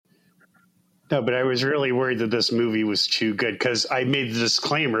No, but I was really worried that this movie was too good because I made the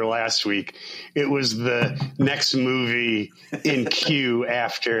disclaimer last week. It was the next movie in queue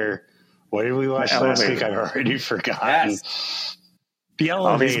after, what did we watch last week? I've already forgotten. Yes. The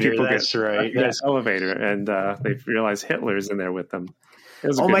Elevator, that's right. Yes, Elevator, and they realize Hitler's in there with them. It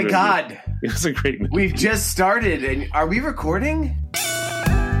was a Oh good my movie. God. It was a great movie. We've just started, and are we recording?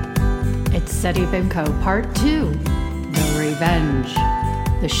 It's SETI BIMCO Part 2, The Revenge.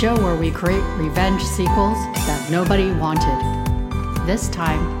 The show where we create revenge sequels that nobody wanted. This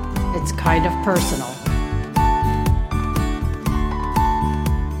time, it's kind of personal.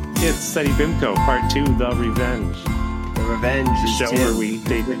 It's SETI BIMCO Part 2, The Revenge. The Revenge is show Tim where we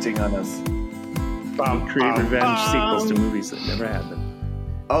hitting on us. Create revenge sequels to movies that never happened.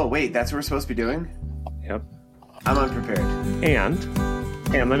 Oh, wait, that's what we're supposed to be doing? Yep. I'm unprepared. And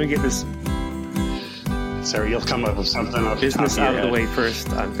let me get this Sorry, you'll come up with something. business out of the way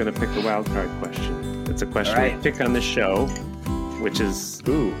first. I'm going to pick the wild card question. It's a question we pick on the show, which is,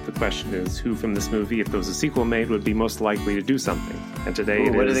 the question is, who from this movie, if there was a sequel made, would be most likely to do something? And today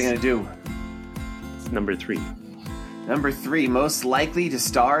what are they going to do? It's number 3. Number 3, most likely to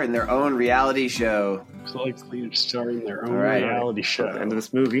star in their own reality show. Most likely to star in their own reality show. At the end of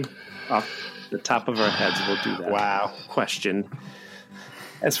this movie, off the top of our heads, we'll do that. Wow. Question.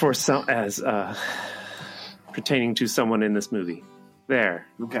 As pertaining to someone in this movie. There.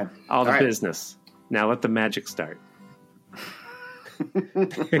 Okay. All the business. Now let the magic start.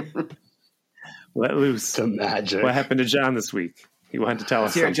 Let loose. The magic. What happened to John this week? He wanted to tell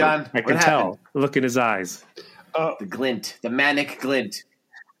us Here, something. John. I can tell. Look in his eyes. The glint. The manic glint.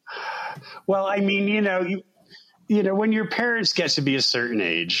 Well, I mean, you know, when your parents get to be a certain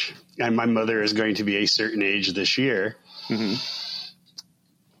age, and my mother is going to be a certain age this year,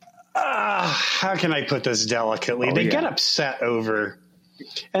 how can I put this delicately? They get upset over,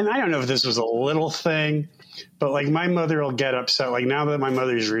 and I don't know if this was a little thing, but like my mother will get upset. Like now that my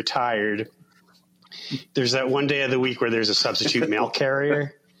mother's retired, there's that one day of the week where there's a substitute mail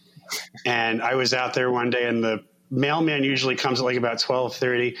carrier. And I was out there one day and the mailman usually comes at like about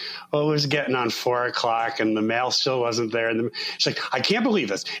 12:30. Oh, it was getting on 4:00 and the mail still wasn't there. And she's like, I can't believe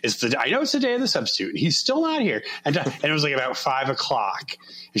this. I know it's the day of the substitute. And he's still not here. And it was like about 5:00.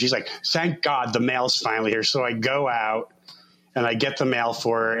 And she's like, thank God the mail's finally here. So I go out and I get the mail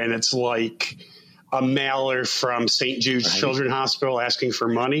for her. And it's like a mailer from St. Jude's Children's Hospital asking for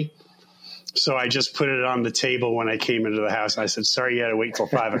money. So I just put it on the table when I came into the house. I said, sorry, you had to wait till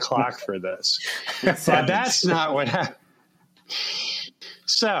 5:00 for this. But that's not what happened.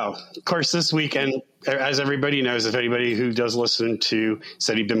 So, of course, this weekend, as everybody knows, if anybody who does listen to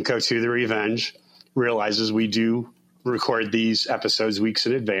SETI BIMCO 2, The Revenge, realizes we do record these episodes weeks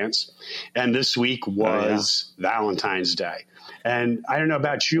in advance. And this week was Valentine's Day. And I don't know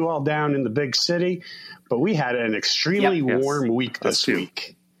about you all down in the big city, but we had an extremely warm week this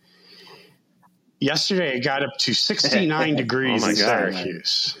week. Yesterday, it got up to 69 degrees in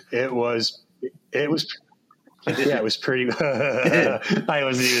Syracuse. It was pretty. I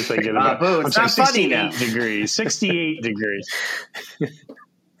wasn't even thinking about it. It's not funny now. 68 degrees.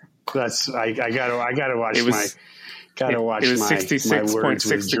 That's I gotta watch it was, my. It was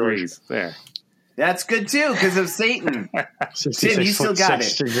 66.6 degrees there. That's good too because of Satan. Tim, you still got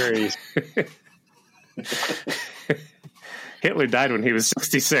it. Degrees. Hitler died when he was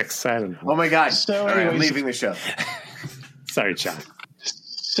 66. I don't know. Oh my God. So all right, I'm leaving the show. Sorry, John.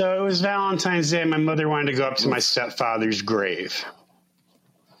 So it was Valentine's Day. My mother wanted to go up to my stepfather's grave.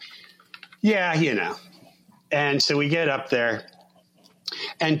 Yeah, you know. And so we get up there.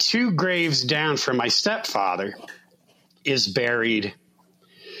 And 2 graves down from my stepfather is buried.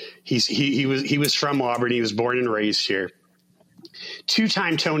 He was from Auburn. He was born and raised here.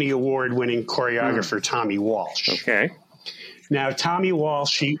 2-time Tony Award winning choreographer Tommy Walsh. Okay. Now, Tommy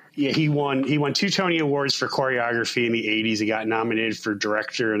Walsh, he won 2 Tony Awards for choreography in the 80s. He got nominated for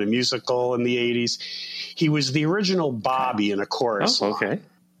director in a musical in the 80s. He was the original Bobby in A Chorus Line. Okay.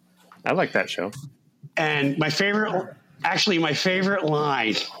 I like that show. And my favorite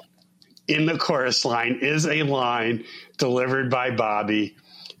line in The Chorus Line is a line delivered by Bobby.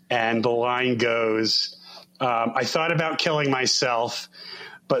 And the line goes, I thought about killing myself,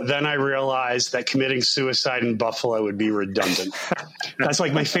 but then I realized that committing suicide in Buffalo would be redundant. That's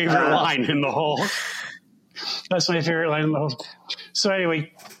like my favorite line in the whole. That's my favorite line in the whole. So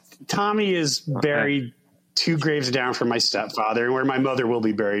anyway, Tommy is buried 2 graves down from my stepfather, and where my mother will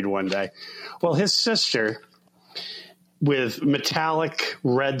be buried one day. Well, his sister, with metallic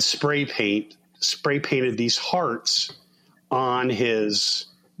red spray painted these hearts on his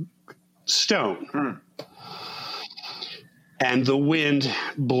stone. and the wind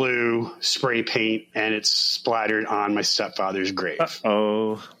blew spray paint and it splattered on my stepfather's grave.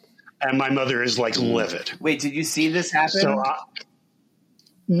 Oh. And my mother is like livid. Wait, did you see this happen? So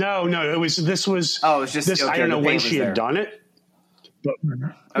no, it was just this. Okay, I don't know when she had done it, but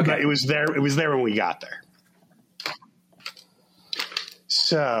it was there. It was there when we got there.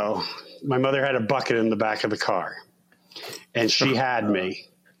 So my mother had a bucket in the back of the car, and she had me,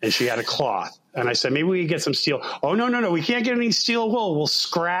 and she had a cloth. And I said, maybe we could get some steel. Oh, no, we can't get any steel wool. We will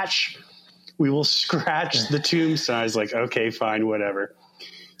scratch the tombstone. I was like, okay, fine, whatever.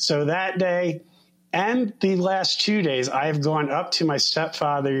 So that day and the last 2 days, I have gone up to my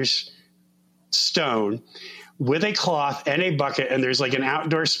stepfather's stone with a cloth and a bucket, and there's like an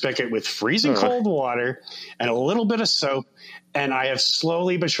outdoor spigot with freezing cold water and a little bit of soap. And I have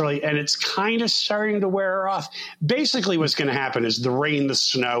slowly but surely, and it's kind of starting to wear off. Basically, what's going to happen is the rain, the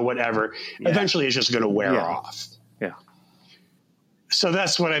snow, whatever, eventually it's just going to wear off. Yeah. So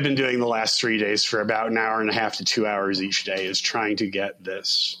that's what I've been doing the last 3 days for about an hour and a half to 2 hours each day, is trying to get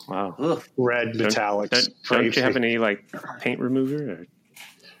this red metallic. Don't you have any like paint remover? Or?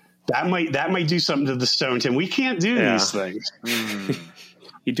 That might do something to the stone, Tim. We can't do these things.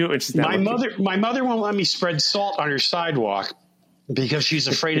 You do it. My mother won't let me spread salt on her sidewalk because she's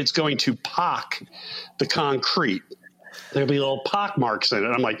afraid it's going to pock the concrete. There'll be little pock marks in it.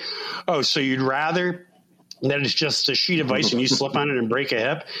 I'm like, oh, so you'd rather that it's just a sheet of ice and you slip on it and break a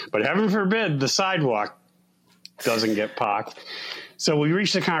hip? But heaven forbid the sidewalk doesn't get pocked. So we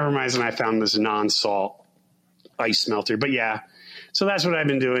reached a compromise, and I found this non-salt ice melter. But yeah, so that's what I've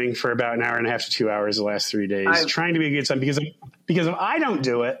been doing for about an hour and a half to 2 hours the last 3 days, trying to be a good son, because if I don't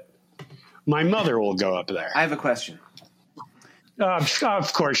do it, my mother will go up there. I have a question.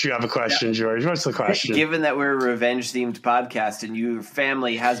 Of course you have a question, George. What's the question? Given that we're a revenge-themed podcast and your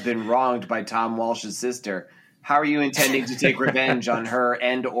family has been wronged by Tom Walsh's sister, how are you intending to take revenge on her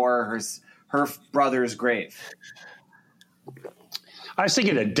and or her brother's grave? I was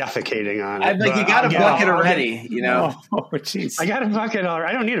thinking of defecating on it. I'm like, you got a bucket already, you know? Oh, jeez. I got a bucket already.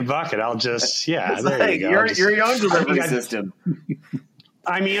 I don't need a bucket. I'll just, there you go. You're your own delivery system.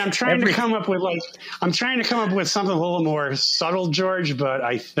 I mean, I'm trying to come up with something a little more subtle, George. But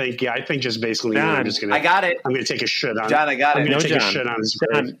I think just basically, I'm just gonna. I got it. I'm gonna take a shit on. John, I got it. I'm gonna take a shit on his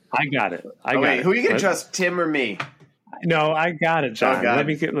grave. I got it. Wait, who are you gonna trust, Tim or me? No, I got it, John. Let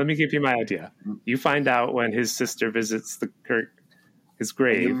me give you my idea. You find out when his sister visits his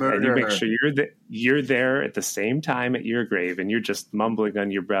grave, and you make sure you're there at the same time at your grave, and you're just mumbling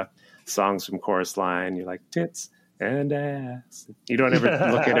on your breath songs from Chorus Line. You're like, tits and ass. You don't ever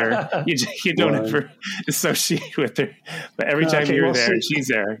look at her. You don't ever associate with her. But every time you're there and she's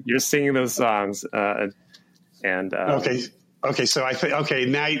there, you're singing those songs. Okay. So I think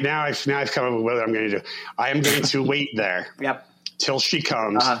now I've come up with what I'm going to do. I am going to wait there. Yep. Till she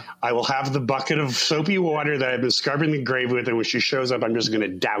comes. I will have the bucket of soapy water that I've been scrubbing the grave with, and when she shows up, I'm just going to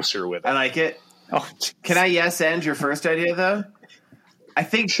douse her with it. I like it. Oh, can I end your first idea though? I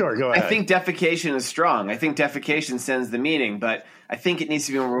think sure. Go ahead. I think defecation is strong. I think defecation sends the meaning, but I think it needs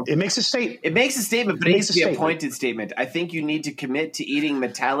to be more. It makes a statement. It makes a statement, but it needs to be a pointed statement. I think you need to commit to eating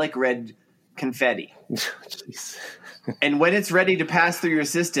metallic red confetti. And when it's ready to pass through your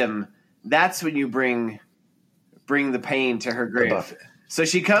system, that's when you bring the pain to her grave. So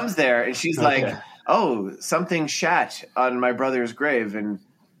she comes there and she's like, oh, something shat on my brother's grave, and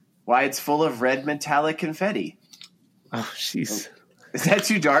why it's full of red metallic confetti. Oh, jeez. Is that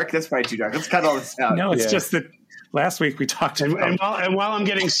too dark? That's probably too dark. Let's cut all this out. No, it's just that last week we talked about... And while I'm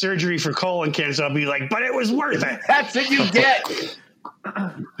getting surgery for colon cancer, I'll be like, but it was worth it. That's what you get.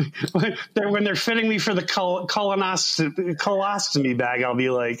 When they're fitting me for the colostomy bag, I'll be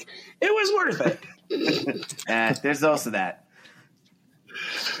like, it was worth it. There's also that.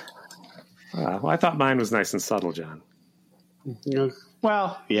 Well, I thought mine was nice and subtle, John.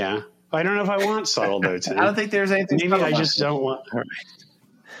 Well, yeah. I don't know if I want subtle, though, Tim. I don't think there's anything Maybe I just don't want... All right.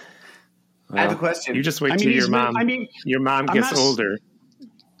 Well, I have a question. You just wait till your mom gets older.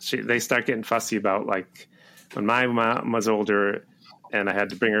 They start getting fussy about, like, when my mom was older and I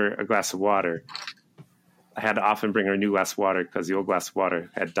had to bring her a glass of water, I had to often bring her a new glass of water because the old glass of water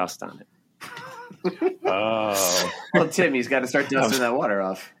had dust on it. Oh. Well, Tim, he's got to start dusting that water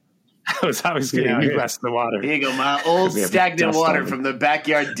off. I was always getting a new glass of the water. Here you go, my old stagnant water from the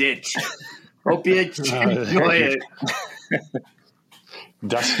backyard ditch. Hope you enjoy it.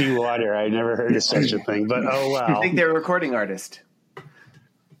 Dusty water. I never heard of such a thing, but oh well. I think they're a recording artist.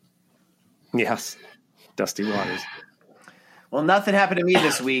 Yes. Dusty Waters. Well, nothing happened to me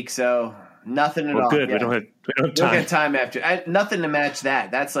this week, so nothing at all. Good. Yeah. We don't have time. We'll get time after. Nothing to match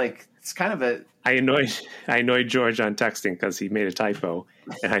that. That's like It's kind of a. I annoyed George on texting because he made a typo,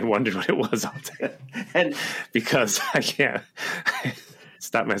 and I wondered what it was all day. And because I can't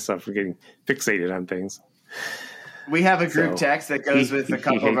stop myself from getting fixated on things. We have a group text that goes with a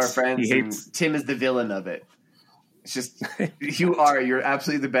couple of our friends, and Tim is the villain of it. It's just you're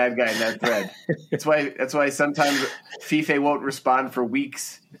absolutely the bad guy in that thread. That's why sometimes Fife won't respond for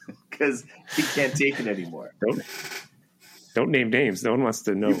weeks because he can't take it anymore. Don't name names. No one wants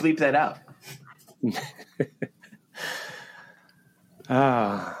to know. You bleep that out.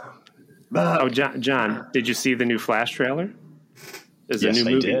 John, did you see the new Flash trailer? There's a new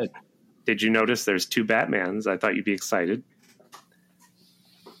movie. I did. Did you notice there's 2 Batmans? I thought you'd be excited.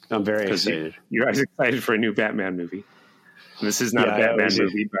 I'm very excited. You're excited for a new Batman movie. And this is not a Batman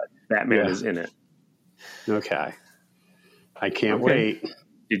movie, but Batman is in it. Okay. I can't wait.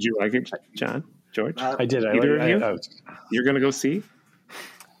 Did you like it, John? George? I did. Either of you? You're going to go see?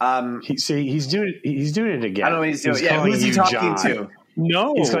 He's doing it again. I don't know what he's doing. Who's he talking to?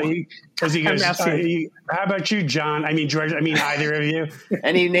 No. Because he goes, how about you, John? I mean, George, I mean, either of you.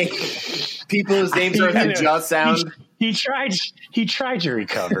 Any people whose names are in the just sound? He tried to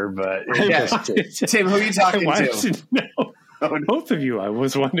recover, but Tim, who are you talking to? Both of you. I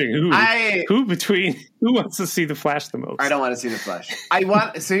was wondering who wants to see the Flash the most. I don't want to see the Flash.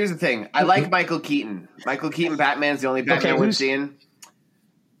 So here's the thing. I like Michael Keaton. Michael Keaton Batman's the only Batman we're seeing.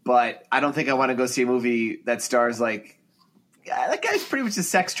 But I don't think I want to go see a movie that stars that guy's pretty much a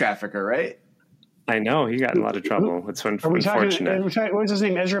sex trafficker, right? I know. He got in a lot of trouble. It's unfortunate. What's his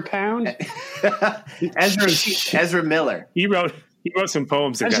name? Ezra Pound? Ezra Miller. He wrote some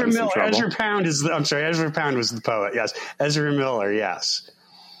poems that got in some trouble. Ezra Pound Ezra Pound was the poet, yes. Ezra Miller, yes.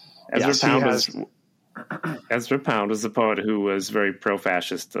 Ezra Pound was the poet who was very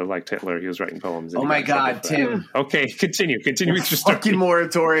pro-fascist, liked Hitler. He was writing poems. Oh my God, Tim. Okay, continue with your story. Fucking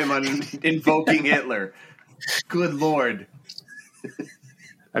moratorium on invoking Hitler. Good Lord.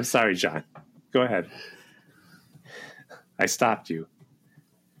 I'm sorry, John. Go ahead. I stopped you.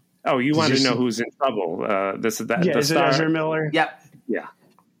 Oh, you want to know who's in trouble? Is it Ezra Miller? Yep. Yeah.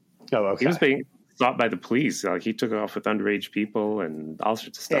 Oh, okay. He was being sought by the police. He took off with underage people and all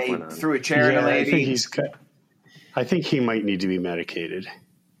sorts of stuff went on. Threw a chair at a lady. I think he might need to be medicated.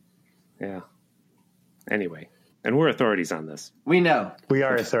 Yeah. Anyway. And we're authorities on this. We know. We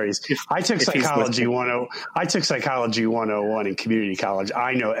are authorities. I took psychology 101 in community college.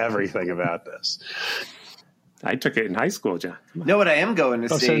 I know everything about this. I took it in high school, John. You know what I am going to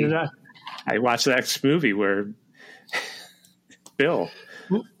see? So did I watched that movie where Bill.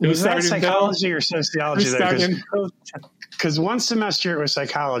 Was that psychology or sociology? Because one semester it was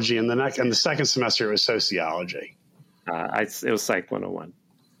psychology, and the second semester it was sociology. It was Psych 101.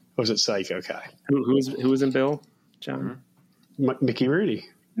 Was it Psych? Okay. Who was in Bill, John? Mickey Rooney.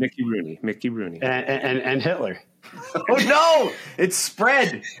 Mickey Rooney. And Hitler. Oh, no! It's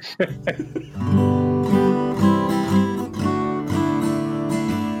spread.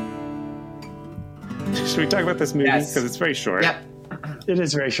 Should we talk about this movie? Because it's very short. Yep. It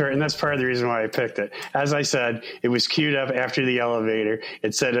is very short, and that's part of the reason why I picked it. As I said, it was queued up after the elevator.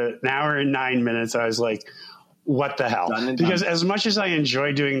 It said an hour and 9 minutes. I was like, what the hell? Because as much as I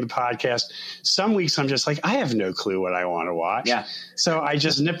enjoy doing the podcast, some weeks I'm just like, I have no clue what I want to watch. Yeah. So I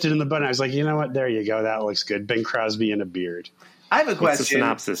just nipped it in the bud. I was like, you know what? There you go. That looks good. Bing Crosby and a beard. I have a question. What's the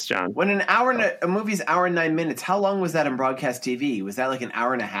synopsis, John? When a movie's hour and 9 minutes, how long was that on broadcast TV? Was that like an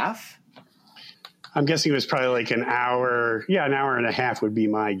hour and a half? I'm guessing it was probably like an hour. Yeah, an hour and a half would be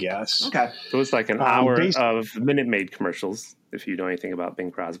my guess. Okay. So it was like an hour of Minute Maid commercials, if you know anything about Bing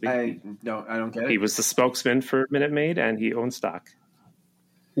Crosby. I don't get it. He was the spokesman for Minute Maid, and he owned stock.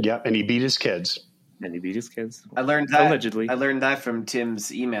 Yep, and he beat his kids. I learned that. Allegedly. I learned that from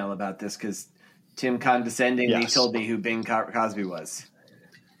Tim's email about this because Tim condescendingly told me who Bing Crosby was.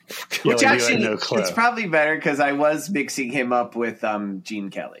 Which actually, it's probably better because I was mixing him up with Gene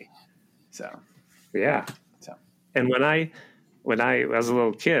Kelly. So... Yeah. And when I was a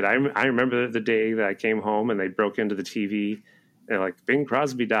little kid, I remember the day that I came home and they broke into the TV and like Bing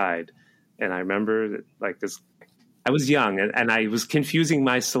Crosby died. And I remember that I was young and I was confusing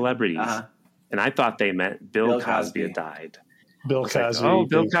my celebrities. Uh-huh. And I thought they meant Bill Cosby had died. Bill Cosby. Like,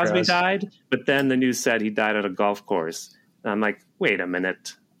 Bill Cosby died? But then the news said he died at a golf course. And I'm like, wait a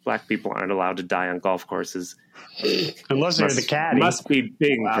minute. Black people aren't allowed to die on golf courses. Unless they're the caddy. Must be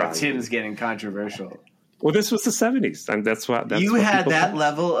Bing Crosby. Tim's getting controversial. Well, this was the 70s. And that's you had that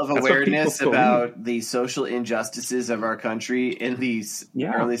level of awareness about the social injustices of our country in these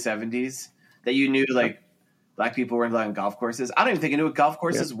early 70s that you knew black people weren't allowed on golf courses. I don't even think I knew what golf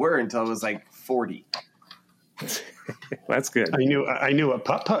courses were until I was 40. That's good. I knew what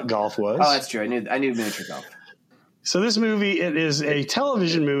putt-putt golf was. Oh, that's true. I knew miniature golf. So this movie, it is a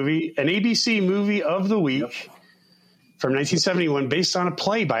television movie, an ABC movie of the week from 1971, based on a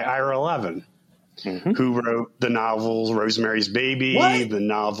play by Ira Levin, who wrote the novel Rosemary's Baby, the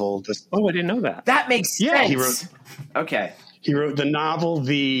novel. I didn't know that. That makes sense. Yeah, he wrote. Okay. He wrote the novel,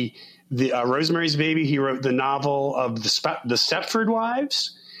 the Rosemary's Baby. He wrote the novel of the Stepford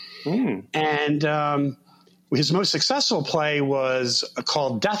Wives, and his most successful play was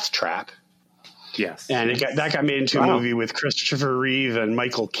called Death Trap. Yes, and that got made into a movie with Christopher Reeve and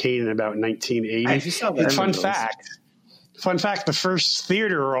Michael Caine in about 1980. I just saw that. Fun fact: the first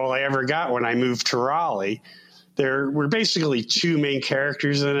theater role I ever got when I moved to Raleigh, there were basically two main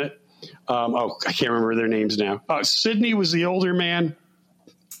characters in it. I can't remember their names now. Sidney was the older man,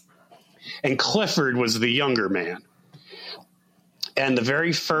 and Clifford was the younger man. And the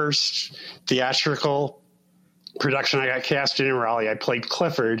very first theatrical production I got cast in Raleigh, I played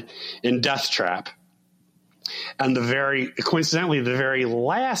Clifford in Death Trap. And coincidentally, the very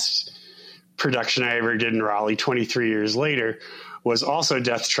last production I ever did in Raleigh 23 years later was also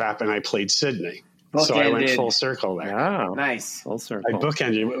Death Trap, and I played Sidney. So I went full circle there. Oh, nice. Full circle. I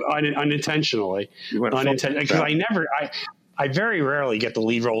bookended unintentionally. Because I very rarely get the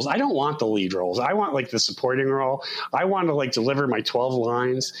lead roles. I don't want the lead roles. I want like the supporting role. I want to like deliver my 12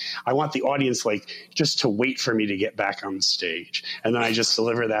 lines. I want the audience like just to wait for me to get back on the stage. And then I just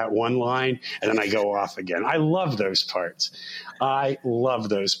deliver that one line and then I go off again. I love those parts. That's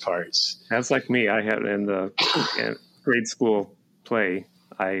like me. I had in the grade school play,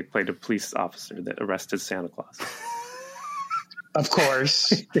 I played a police officer that arrested Santa Claus. Of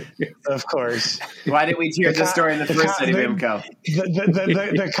course. Why didn't we hear the story in the first City Bimco?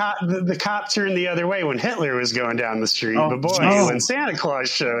 The cop turned the other way when Hitler was going down the street. But boy, when Santa Claus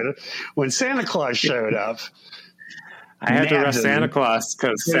showed up, I had to arrest Santa Claus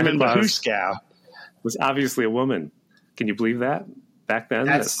because Santa Claus was obviously a woman. Can you believe that? Back then,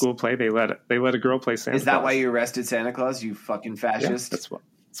 at school play, they let a girl play Santa Claus. Is that why you arrested Santa Claus? You fucking fascist! Yeah, that's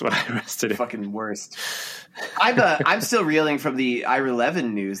what I arrested him. Fucking worst. I'm still reeling from the Ira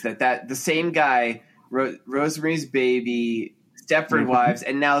Levin news that the same guy wrote Rosemary's Baby, Stepford Wives,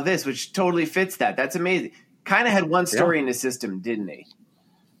 and now this, which totally fits that. That's amazing. Kind of had one story in his system, didn't he?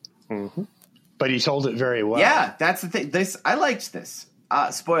 Mm-hmm. But he told it very well. Yeah, that's the thing. I liked this.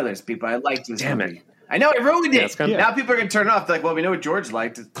 Spoilers, people. I liked this Damn movie. it. I know, I ruined it. Now people are going to turn it off. They're like, well, we know what George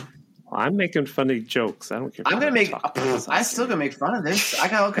liked. I'm making funny jokes. I don't care. I'm still gonna make fun of this. I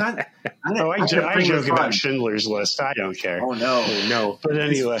got all kinds. I joke about Schindler's List. I don't care. Oh no. But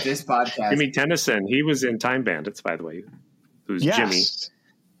anyway, this podcast. Jimmy Tennyson. He was in Time Bandits, by the way. Who's Jimmy?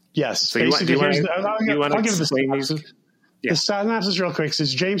 Yes. So I'll give the synopsis real quick.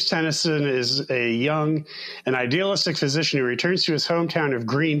 Says James Tennyson is a young and idealistic physician who returns to his hometown of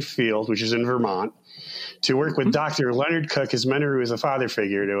Greenfield, which is in Vermont, to work with Dr. Leonard Cooke, his mentor, who is a father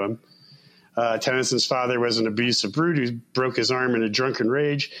figure to him. Tennyson's father was an abusive brute who broke his arm in a drunken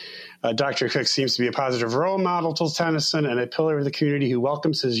rage. Dr. Cooke seems to be a positive role model to Tennyson and a pillar of the community who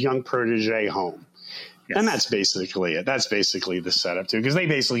welcomes his young protege home. Yes. And that's basically it. That's basically the setup too, because they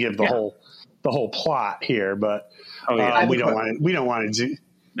basically give the whole plot here. But we don't want to do.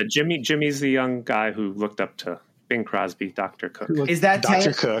 But Jimmy's the young guy who looked up to Bing Crosby, Dr. Cooke. Is that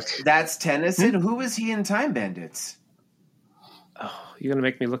Dr. Cooke? That's Tennyson. Who was he in Time Bandits? Oh, you're gonna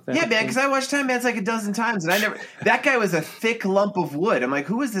make me look that up? Yeah, man, because I watched Time Bandits like a dozen times, and that guy was a thick lump of wood. I'm like,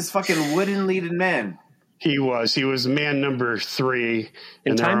 who is this fucking wooden-leaded man? He was man number 3,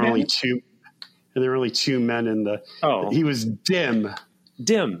 and there were only two. And there were only 2 men in the. Oh, he was Dim.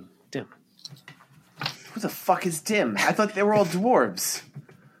 Dim. Who the fuck is Dim? I thought they were all dwarves.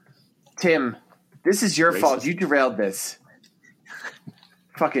 Tim, this is your fault. You derailed this.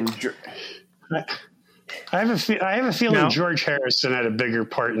 Fucking. I have a feeling George Harrison had a bigger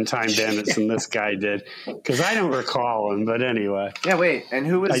part in Time Bandits than this guy did, because I don't recall him. But anyway. Yeah. Wait. And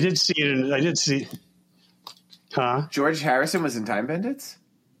who was? I did see. Huh? George Harrison was in Time Bandits?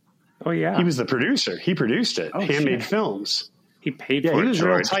 Oh yeah. He was the producer. He produced it. Handmade Films. He paid for it. He was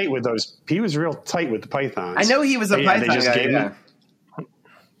real tight with those. He was real tight with the pythons. I know he was a python guy.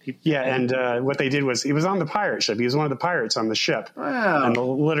 And what they did was he was on the pirate ship. He was one of the pirates on the ship. Wow. And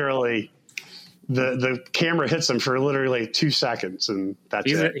literally, the camera hits him for literally 2 seconds, and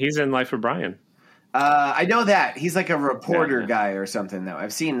that's it. He's in Life of Brian. I know that. He's like a reporter guy or something, though.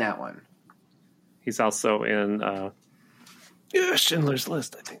 I've seen that one. He's also in Schindler's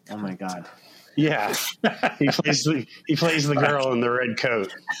List, I think. Oh, my God. Yeah. He plays the girl in the red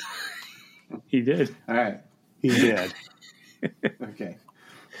coat. He did. All right. He did. Okay.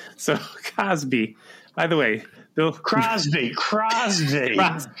 So Cosby, By the way, Bill Crosby.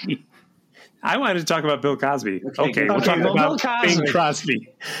 I wanted to talk about Bill Cosby. Okay, we'll talk about Bing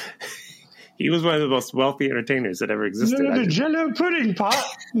Crosby. He was one of the most wealthy entertainers that ever existed. The Jell-O pudding pop.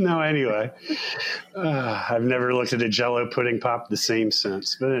 No, anyway. I've never looked at a Jell-O pudding pop the same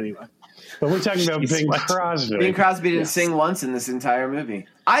since. But anyway. But we're talking about Bing Crosby. Bing Crosby didn't sing once in this entire movie.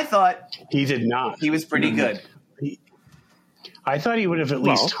 I thought he did not. He was pretty good. I thought he would have at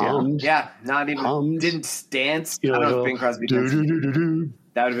least hummed. Yeah, not even hummed. Didn't dance. I don't know if Bing Crosby danced.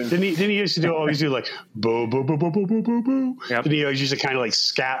 That would have been. Didn't he used to always do like boo boo boo boo boo boo boo boo? Yep. Didn't he always used to kind of like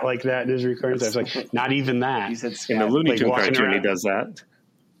scat like that in his recordings? I was like, not even that. He said scat. In the Looney Tunes cartoon, he does that.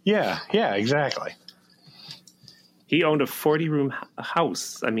 Yeah, exactly. He owned a 40-room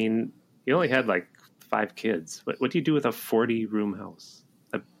house. I mean, he only had like 5 kids. What do you do with a 40-room house?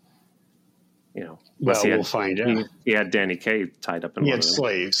 We'll find out. He had Danny Kaye tied up in one of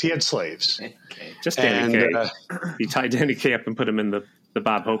them. He had slaves. Just Danny Kaye. He tied Danny Kaye up and put him in the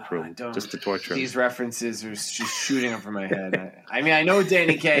Bob Hope room just to torture him. These references are just shooting over my head. I mean, I know who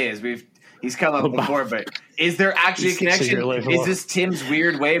Danny Kaye is. He's come up before, but is there actually a connection? Is this Tim's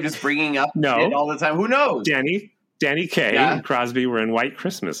weird way of just bringing up shit all the time? Who knows? Danny Kaye and Crosby were in White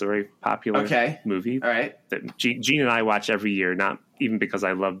Christmas, a very popular movie. All right. That Gene and I watch every year, not even because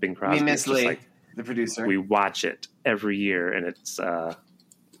I love Bing Crosby. Miss Lee, the producer. We watch it every year, and it's I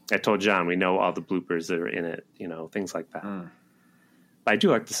told John we know all the bloopers that are in it, things like that. But I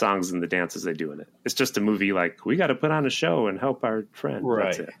do like the songs and the dances they do in it. It's just a movie like, we got to put on a show and help our friend. Right.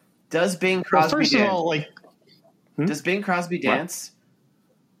 That's it. Does Bing Crosby first dance? of all, Does Bing Crosby dance?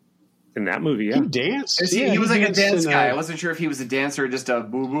 In that movie, yeah. He danced? He was like a dance guy. I wasn't sure if he was a dancer or just a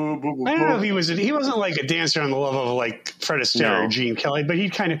boo boo boo boo. I don't know if he wasn't like a dancer on the level of like Fred Astaire or Gene Kelly, but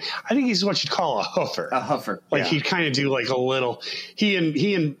he'd kind of, I think he's what you'd call a hoofer. A hoofer. Like he'd kind of do like a little, he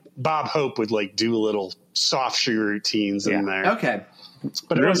and Bob Hope would like do little soft shoe routines in there. Okay.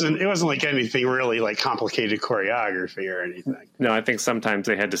 But it wasn't like anything really like complicated choreography or anything. No, I think sometimes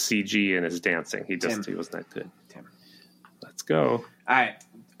they had to CG in his dancing. He wasn't that good. Tim. Let's go. All right.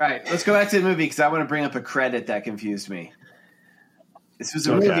 Let's go back to the movie because I want to bring up a credit that confused me. This was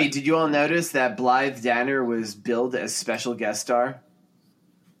a movie. Did you all notice that Blythe Danner was billed as special guest star?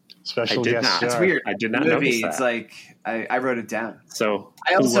 Special guest star. It's weird. I did not notice that. It's like I wrote it down. So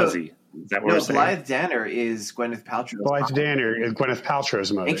who was he? Is that what we're saying? Blythe Danner is Gwyneth Paltrow's mom. Blythe Danner is Gwyneth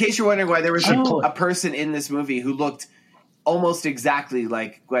Paltrow's mother. In case you're wondering why there was a person in this movie who looked almost exactly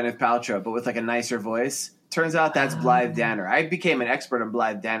like Gwyneth Paltrow, but with like a nicer voice. Turns out that's Blythe Danner. I became an expert on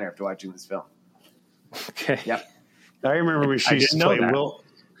Blythe Danner after watching this film. Okay. Yep. I remember when she used to play Will.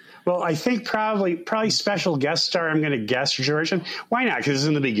 Well, I think probably special guest star, I'm going to guess, George. And why not? Because it's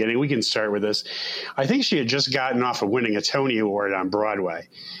in the beginning. We can start with this. I think she had just gotten off of winning a Tony Award on Broadway.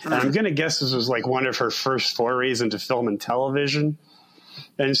 And I'm going to guess this was like one of her first forays into film and television.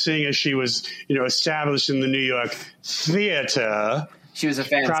 And seeing as she was, established in the New York theater, she was a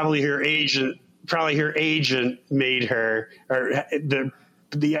fan. Probably her agent made her, or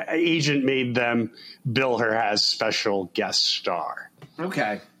the agent made them bill her as special guest star.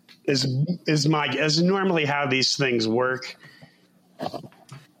 Okay. Is normally how these things work,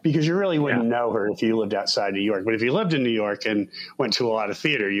 because you really wouldn't know her if you lived outside New York. But if you lived in New York and went to a lot of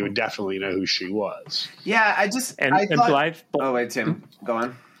theater, you would definitely know who she was. Yeah, I thought, Blythe. Oh wait, Tim, go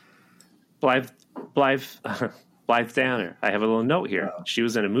on. Blythe Danner. I have a little note here. She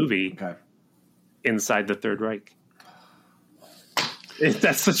was in a movie inside the Third Reich.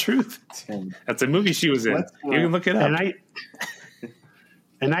 That's the truth. Tim. That's a movie she was in. You can look it up.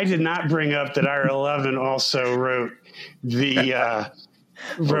 And I did not bring up that R11 also wrote the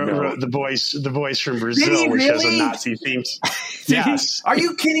boys from Brazil, which has a Nazi theme. Yes. Are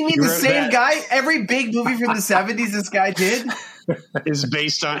you kidding me? The same guy? Every big movie from the 70s this guy did? It's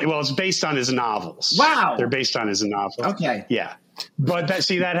based on his novels. Wow. They're based on his novels. Okay. Yeah. But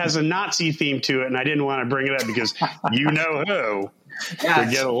that has a Nazi theme to it, and I didn't want to bring it up because you know who. Yes.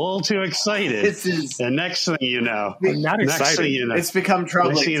 We get a little too excited. And next thing you know, I'm not excited. It's become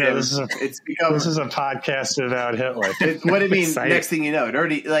troubling. This is a podcast about Hitler. What do you mean? Next thing you know, it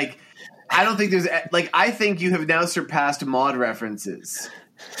already I don't think there's I think you have now surpassed Maude references.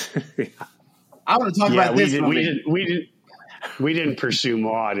 I want to talk about this movie. We didn't pursue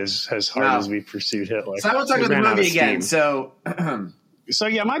Maude as hard as we pursued Hitler. So I want to talk about the movie again. So. So,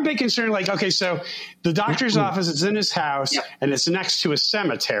 my big concern, so the doctor's office is in his house, and it's next to a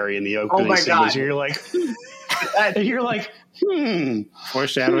cemetery in the opening sequence. And you're like,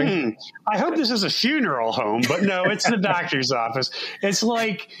 foreshadowing. I hope this is a funeral home, but no, it's the doctor's office. It's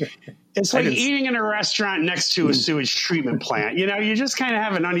like It's like eating in a restaurant next to a sewage treatment plant. You know, you just kind of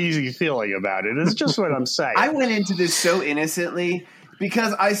have an uneasy feeling about it. It's just what I'm saying. I went into this so innocently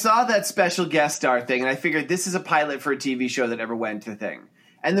because I saw that special guest star thing, and I figured this is a pilot for a TV show that never went to thing.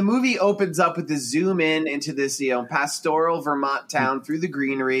 And the movie opens up with this zoom in into this, pastoral Vermont town through the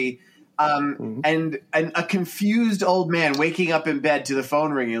greenery, and a confused old man waking up in bed to the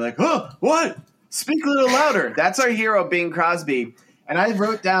phone ringing, like, "Oh, what? Speak a little louder." That's our hero, Bing Crosby. And I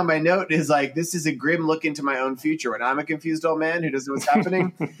wrote down my note is like, this is a grim look into my own future when I'm a confused old man who doesn't know what's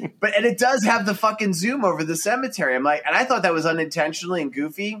happening. And it does have the fucking zoom over the cemetery. I'm like, and I thought that was unintentionally and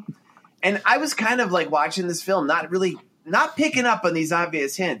goofy. And I was kind of like watching this film, not picking up on these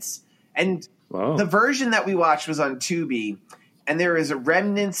obvious hints. And the version that we watched was on Tubi, and there is a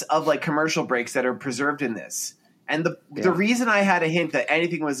remnants of like commercial breaks that are preserved in this. And the reason I had a hint that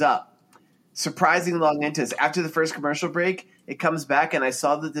anything was up, surprising long into this, after the first commercial break, it comes back, and I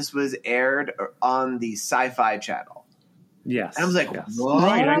saw that this was aired on the Sci-Fi Channel. Yes. And I was like,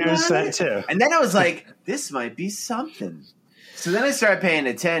 right, I noticed that too. And then I was like, this might be something. So then I started paying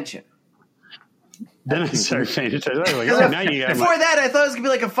attention. Then I started paying attention. Like, now you got Before that, I thought it was going to be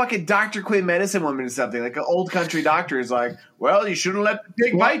like a fucking Dr. Quinn medicine woman or something. Like an old country doctor is like, well, you shouldn't let the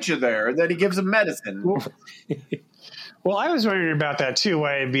pig bite you there. And then he gives him medicine. Well, I was wondering about that too,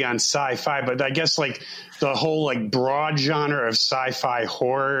 why it'd be on Sci-Fi, but I guess like the whole like broad genre of sci-fi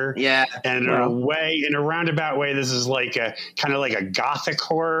horror. Yeah. And in a roundabout way, this is like a kind of like a gothic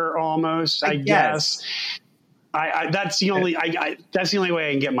horror almost, I guess. That's the only way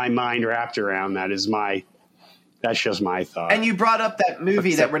I can get my mind wrapped around that that's just my thought. And you brought up that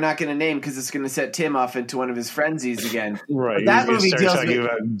movie that we're not going to name because it's going to set Tim off into one of his frenzies again. Right. But that movie deals talking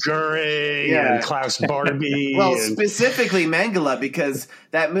about Goering and Klaus Barbie. Specifically Mengele, because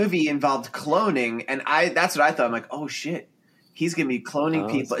that movie involved cloning, and that's what I thought. I'm like, oh shit, he's going to be cloning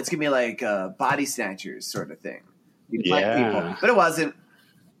people. It's going to be like Body Snatchers sort of thing. People. But it wasn't.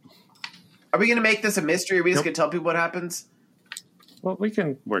 Are we going to make this a mystery? Are we just going to tell people what happens? Well, we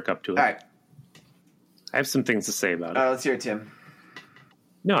can work up to it. All right. I have some things to say about it. Let's hear it, Tim.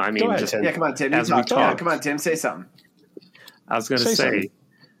 No, I mean, Tim. Yeah, come on, Tim. Come on, Tim. Say something. I was going to say.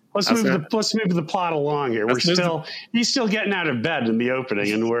 Let's move the plot along here. He's still getting out of bed in the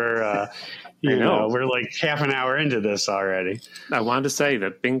opening, and we're we're like half an hour into this already. I wanted to say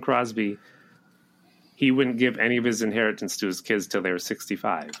that Bing Crosby, he wouldn't give any of his inheritance to his kids till they were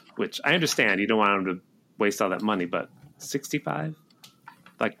 65, which I understand. You don't want him to waste all that money, but 65?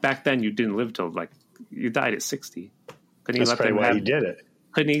 Like back then, you didn't live till you died at 60. Couldn't he let them have? He did it.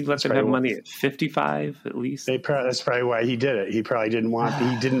 Couldn't he let them have money at 55 at least? That's probably why he did it. He probably didn't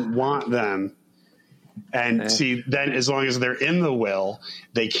want them. And see, then as long as they're in the will,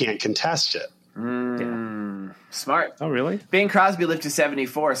 they can't contest it. Smart. Oh, really? Bing Crosby lived to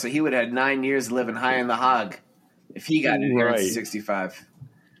 74, so he would have had 9 years living high in the hog if he got inherited at 65.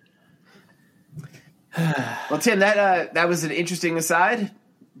 Well, Tim, that was an interesting aside.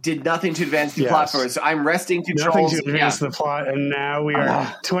 Did nothing to advance the plot forward. So I'm resting controls. Nothing to advance the plot, and now we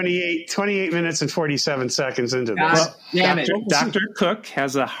are 28 minutes and 47 seconds into this. Damn it. Dr. Cooke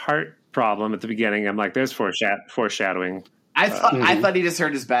has a heart problem at the beginning. I'm like, there's foreshadowing. I thought he just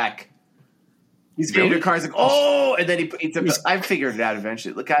hurt his back. He's getting to the car. He's like, oh, and then he eats up. I figured it out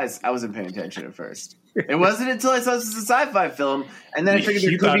eventually. Look, guys, I wasn't paying attention at first. It wasn't until I saw this as a sci-fi film, and then I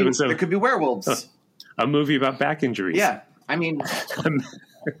figured there could be werewolves. A movie about back injuries. Yeah, I mean.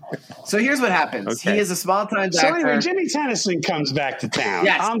 So here's what happens. Okay. He is a small-time actor. So anyway, Jimmy Tennyson comes back to town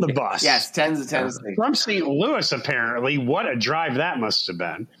on the bus. Yes, Tennessee. From St. Louis, apparently. What a drive that must have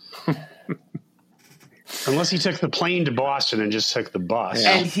been. Unless he took the plane to Boston and just took the bus.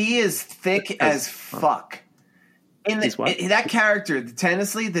 And he is thick as fuck. In that character, the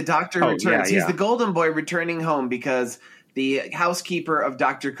Tennessee, the doctor returns. He's the golden boy returning home because the housekeeper of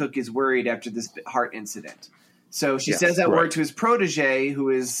Dr. Cooke is worried after this heart incident. So she says that word to his protege,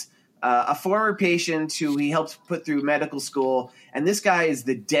 who is a former patient who he helped put through medical school. And this guy is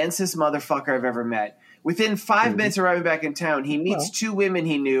the densest motherfucker I've ever met. Within 5 minutes of arriving back in town, he meets two women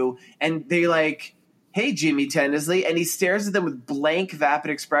he knew, and they're like, hey, Jimmy Tennyson. And he stares at them with blank,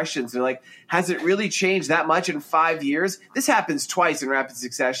 vapid expressions. They're like, has it really changed that much in 5 years? This happens twice in rapid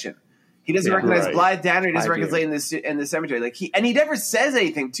succession. He doesn't recognize Blythe Danner. He doesn't recognize in the cemetery. He never says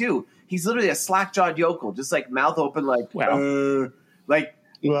anything, too. He's literally a slack-jawed yokel, just like mouth open, Well,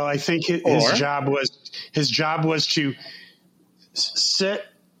 I think his job was to sit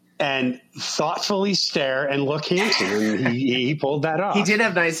and thoughtfully stare and look handsome, and he pulled that off. He did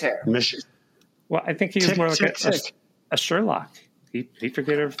have nice hair. Well, I think he was more like a Sherlock. He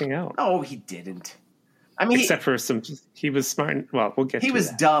figured everything out. Oh, he didn't. I mean, except for he was smart. Well, we'll get. He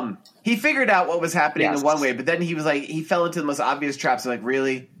was dumb. He figured out what was happening in one way, but then he was like, he fell into the most obvious traps. Like,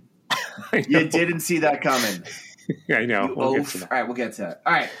 really, you didn't see that coming. I know. All right, we'll get to that.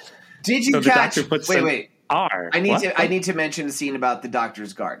 All right, did you catch? Wait. I need to mention a scene about the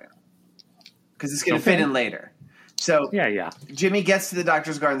doctor's garden because it's going to fit in later. So yeah. Jimmy gets to the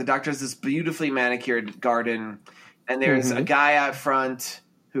doctor's garden. The doctor has this beautifully manicured garden, and there's a guy out front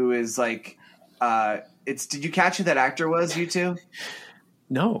who is like, did you catch who that actor was, you two?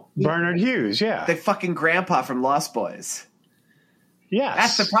 No. Barnard Hughes, yeah. The fucking grandpa from Lost Boys. Yes.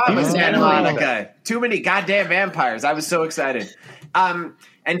 That's the problem, Santa Monica. Too many goddamn vampires. I was so excited. And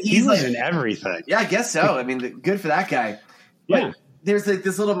he was in everything. Yeah, I guess so. I mean, good for that guy. But Yeah. there's like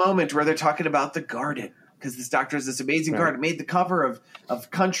this little moment where they're talking about the garden because this doctor has this amazing garden, made the cover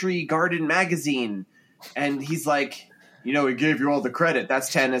of Country Garden magazine. And he's like, he gave you all the credit.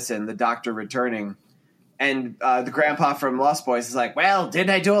 That's Tennyson, the doctor returning. And the grandpa from Lost Boys is like, well,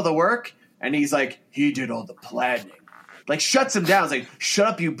 didn't I do all the work? And he's like, he did all the planning. Like, shuts him down. It's like, shut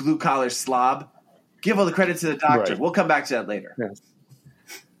up, you blue-collar slob. Give all the credit to the doctor. Right. We'll come back to that later. Yes.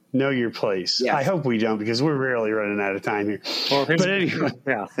 Know your place. Yeah. I hope we don't because we're really running out of time here. Well, but anyway.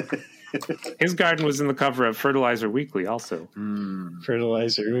 Yeah. His garden was in the cover of Fertilizer Weekly also.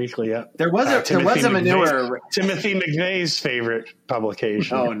 Fertilizer Weekly, yeah. There was a manure. Timothy McVeigh's favorite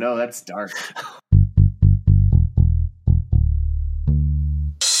publication. Oh, no, that's dark.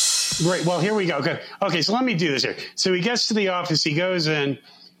 Right. Well, here we go. Okay, so let me do this here. So he gets to the office. He goes in.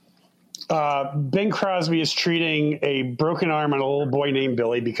 Bing Crosby is treating a broken arm on a little boy named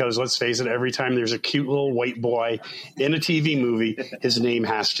Billy because, let's face it, every time there's a cute little white boy in a TV movie, his name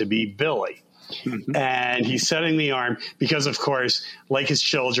has to be Billy. And he's setting the arm because, of course, like his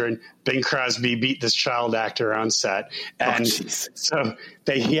children, Bing Crosby beat this child actor on set. And so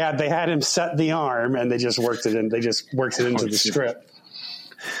they had him set the arm and they just worked it in. They just worked it into the script.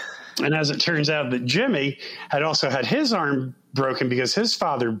 And as it turns out that Jimmy had also had his arm broken because his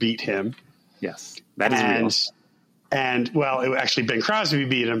father beat him. Yes, that is real. And well, actually, Bing Crosby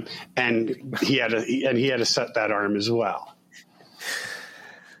beat him, and he had to set that arm as well.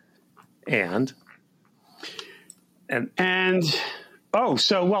 And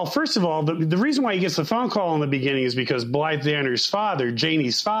first of all, the reason why he gets the phone call in the beginning is because Blythe Danner's father,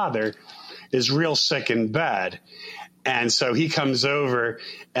 Janie's father, is real sick in bed. And so he comes over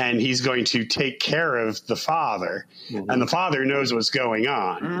and he's going to take care of the father. And the father knows what's going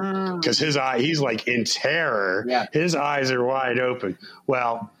on because he's like in terror. Yeah. His eyes are wide open.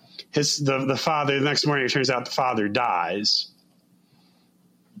 Well, the father, the next morning, it turns out the father dies.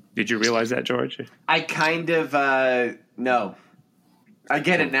 Did you realize that, George? I kind of, no. I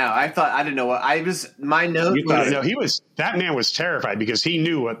get it now. I didn't know what I was. My note. That man was terrified because he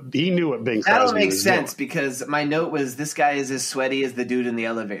knew what Bing Crosby was doing. That'll make sense because my note was this guy is as sweaty as the dude in the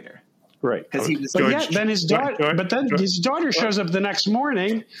elevator. Right. Because he was. Then his daughter shows up the next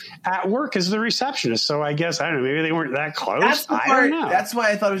morning at work as the receptionist. So I guess, I don't know, maybe they weren't that close. That's the part, I don't know. That's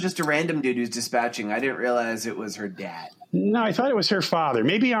why I thought it was just a random dude who's dispatching. I didn't realize it was her dad. No, I thought it was her father.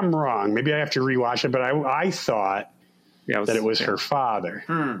 Maybe I'm wrong. Maybe I have to rewatch it, but I thought that it was her father.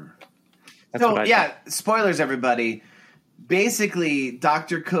 So, spoilers, everybody. Basically,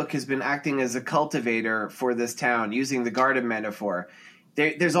 Dr. Cooke has been acting as a cultivator for this town, using the garden metaphor.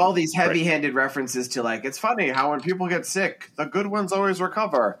 There's all these heavy-handed references to, like, it's funny how when people get sick, the good ones always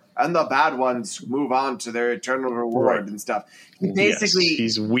recover, and the bad ones move on to their eternal reward and stuff. Basically,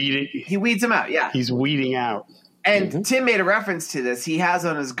 he weeds them out, He's weeding out. And Tim made a reference to this. He has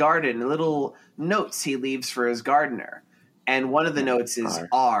on his garden little notes he leaves for his gardener. And one of the notes is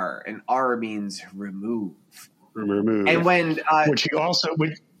R, and R means remove. Remove. And when which he also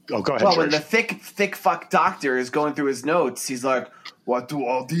would. Oh, go ahead. Well, George. when the thick fuck doctor is going through his notes, he's like, "What do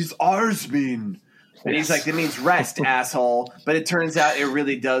all these R's mean?" And he's like, "It means rest, asshole." But it turns out it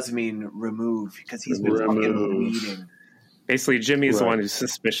really does mean remove because he's been fucking weeding. Basically, Jimmy's the one who's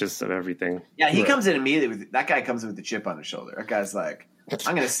suspicious of everything. Yeah, he comes in immediately. That guy comes in with the chip on his shoulder. That guy's like,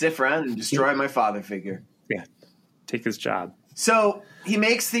 "I'm going to sniff around and destroy my father figure." Yeah, take his job. So he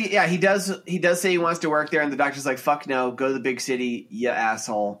makes he does say he wants to work there, and the doctor's like, "Fuck no, go to the big city, you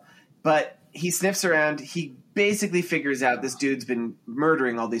asshole." But he sniffs around. He basically figures out this dude's been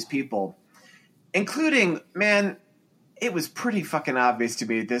murdering all these people, including, man, it was pretty fucking obvious to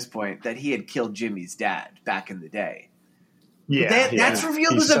me at this point that he had killed Jimmy's dad back in the day. Yeah, that's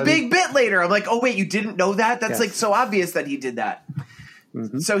revealed as a big bit later. I'm like, oh wait, you didn't know that? That's like so obvious that he did that.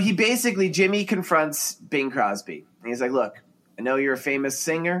 So Jimmy confronts Bing Crosby. And he's like, look, I know you're a famous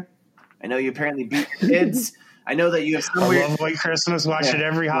singer. I know you apparently beat your kids, I know that you have some I love White Christmas, watch it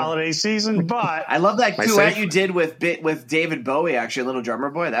every holiday season, but I love that duet you did with David Bowie, actually, Little Drummer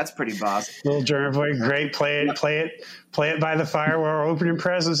Boy. That's pretty boss. Little Drummer Boy, great. Play it by the fire while we're opening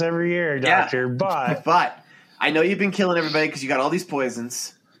presents every year, Doctor. But I know you've been killing everybody because you got all these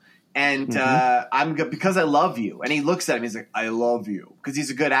poisons. And because I love you. And he looks at him, he's like, I love you. Because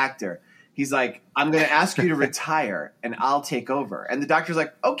he's a good actor. He's like, I'm going to ask you to retire and I'll take over. And the doctor's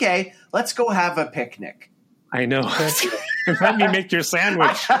like, okay, let's go have a picnic. I know. Let me make your sandwich.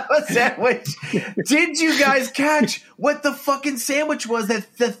 I have a sandwich. Did you guys catch what the fucking sandwich was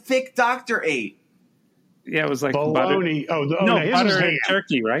that the thick doctor ate? Yeah, it was like bologna. Butter, butter and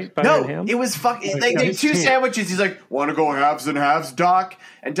turkey, right? Butter and ham? It was fucking like they two sandwiches. He's like, want to go halves and halves, Doc?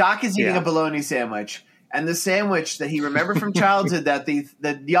 And Doc is eating a bologna sandwich. And the sandwich that he remembered from childhood that the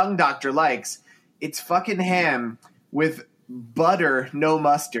young doctor likes, it's fucking ham with butter, no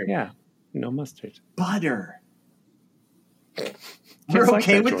mustard. Yeah, no mustard. Butter. You're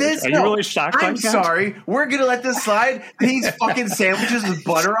okay with this? Are you really shocked? I'm sorry. We're going to let this slide? These fucking sandwiches with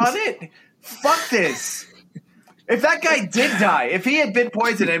butter on it? Fuck this. If that guy did die, if he had been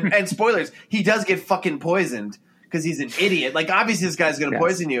poisoned, and spoilers, he does get fucking poisoned because he's an idiot. Like, obviously this guy's going to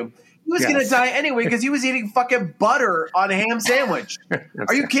poison you. He was going to die anyway because he was eating fucking butter on a ham sandwich.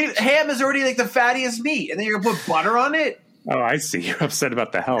 Are you kidding? Ham is already like the fattiest meat, and then you're going to put butter on it? Oh, I see. You're upset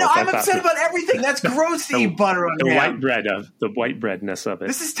about the health. No, I'm upset about everything. That's gross to eat butter on ham. The white breadness of it.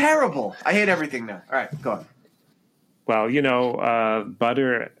 This is terrible. I hate everything now. All right, go on. Well,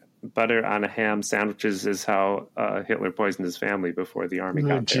 butter on a ham sandwiches is how Hitler poisoned his family before the army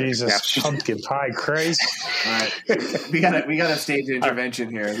got there. Jesus, pumpkin pie, Christ! All right, we got a stage intervention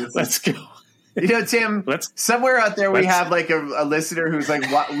here. Let's go. You know, Tim. Somewhere out there, we have like a listener who's like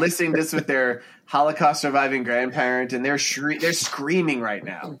listening to this with their Holocaust surviving grandparent, and they're screaming right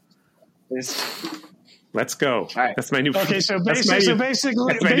now. Let's go. All right. That's my new. Okay, so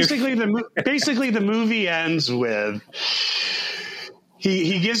basically, the movie ends with.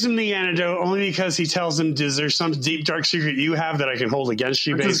 He gives him the antidote only because he tells him, is there some deep, dark secret you have that I can hold against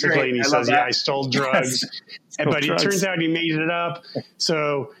you, basically? And he says, I stole drugs. But it turns out he made it up.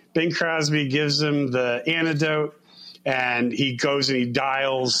 So Bing Crosby gives him the antidote, and he goes and he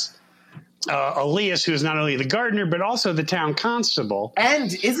dials Elias, who is not only the gardener, but also the town constable.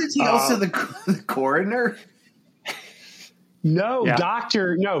 And isn't he also the coroner? No,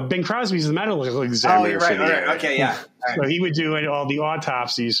 Bing Crosby's the medical examiner. Oh, you're right. All right. Okay, yeah. Right. So he would do all the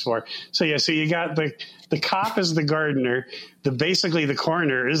autopsies for. So you got the cop is the gardener. Basically the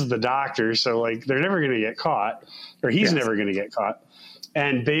coroner is the doctor. So like they're never going to get caught, or he's never going to get caught.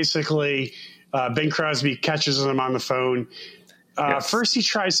 And basically, Bing Crosby catches him on the phone. First, he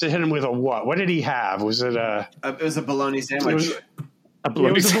tries to hit him with a what? What did he have? Was it it was a bologna sandwich. It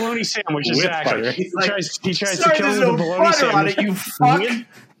was a bologna sandwich, exactly. He tries to kill him with a bologna sandwich on it, you fuck.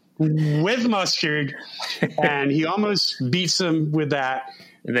 With mustard, and he almost beats him with that.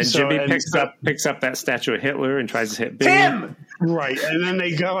 And then Jimmy picks up that statue of Hitler and tries to hit Bing. Tim! Right, and then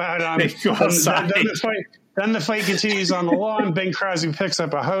they go out on. They go outside. Then the fight continues on the lawn. Bing Crosby picks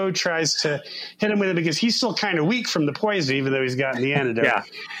up a hoe, tries to hit him with it because he's still kind of weak from the poison, even though he's gotten the antidote. Yeah,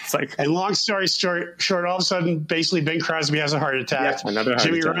 it's like. And long story short, all of a sudden, basically, Bing Crosby has a heart attack.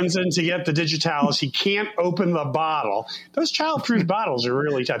 Jimmy runs in to get the digitalis. He can't open the bottle. Those child-proof bottles are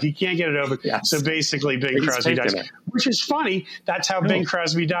really tough. He can't get it open. Yes. So basically, Bing Crosby dies. Which is funny. That's how Bing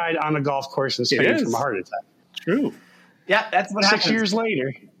Crosby died on a golf course in Spain from a heart attack. True. Yeah, that's what happens. 6 years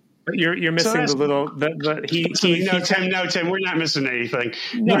later. But you're missing the little. Tim, we're not missing anything.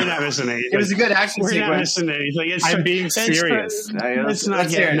 No. We're not missing anything. It was a good action sequence. We're not missing anything. I'm being serious. There's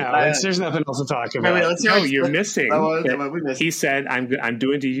nothing else to talk about. You're missing. He said, "I'm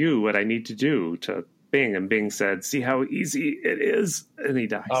doing to you what I need to do to Bing," and Bing said, "See how easy it is," and he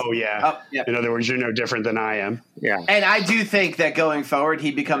dies. Oh yeah. In other words, you're no different than I am. Yeah. And I do think that going forward,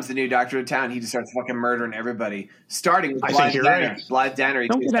 he becomes the new doctor of town. He just starts fucking murdering everybody, starting with Blythe Danner. Blythe Danner.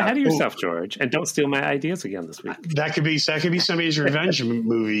 Don't get ahead of yourself, George, and don't steal my ideas again this week. That could be somebody's revenge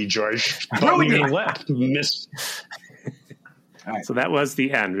movie, George. Right. So that was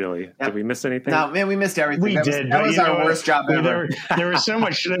the end, really. Yep. Did we miss anything? No, man, we missed everything. That was our worst job ever. There was so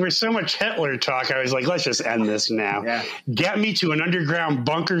much Hitler talk. I was like, let's just end this now. Yeah. Get me to an underground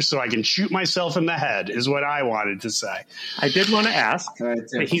bunker so I can shoot myself in the head is what I wanted to say. I did want to ask.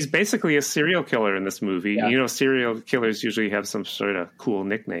 He's basically a serial killer in this movie. Yeah. You know, serial killers usually have some sort of cool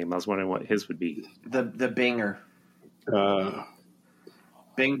nickname. I was wondering what his would be. The Binger.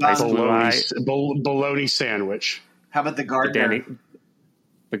 Bing Bong. Bologna sandwich. How about the gardener?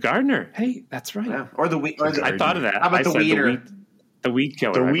 The gardener. Hey, that's right. Yeah. Or the I thought of that. How about the weeder? The Weed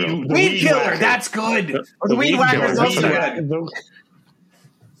Killer. The Weed Killer. That's good. The Weed Whacker is also good.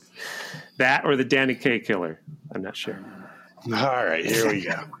 That or the Danny Kaye Killer. I'm not sure. All right, here we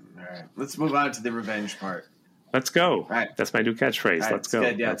go. All right, let's move on to the revenge part. Let's go. All right. That's my new catchphrase. Right, let's go.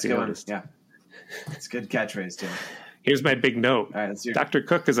 Good. Yeah, it's good. Yeah, it's a good catchphrase, Tim. Here's my big note. All right, let's hear it. Dr.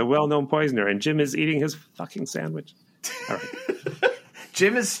 Cooke is a well-known poisoner, and Jim is eating his fucking sandwich. All right.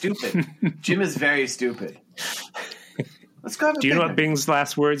 Jim is stupid. Jim is very stupid. Let's go. Do you know what Bing's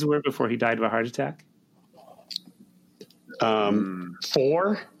last words were before he died of a heart attack?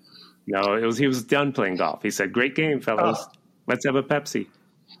 4? No, he was done playing golf. He said, "Great game, fellas. Let's have a Pepsi."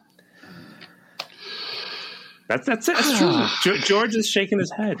 That's it. That's true. George is shaking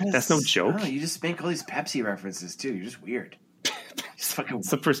his head. That's no joke. No, you just make all these Pepsi references too. You're just weird. It's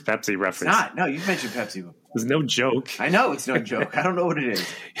the first Pepsi reference. It's not. No, you've mentioned Pepsi. There's no joke. I know it's no joke. I don't know what it is.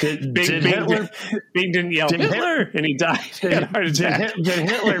 Did Hitler? Bing didn't yell Hitler, and he died. Did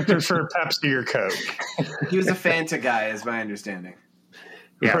Hitler prefer Pepsi or Coke? He was a Fanta guy, is my understanding.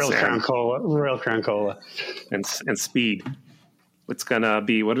 Yes, Royal Crown Cola, and Speed. It's gonna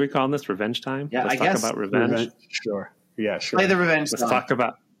be, what are we calling this? Revenge time? Yeah, Let's talk about revenge. Sure. Yeah, sure. Play the revenge Let's song. talk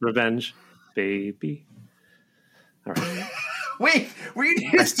about revenge, baby. All right. Wait,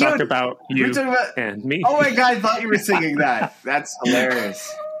 let's talk about you and me. Oh my God, I thought you were singing that. That's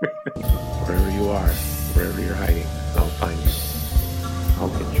hilarious. Wherever you are, wherever you're hiding, I'll find you. I'll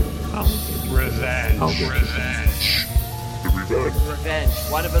get you. Revenge. Revenge.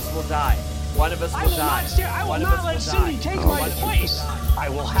 One of us will die. One of us will die. I will not let Cindy take my place. I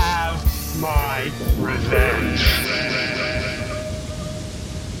will have my revenge.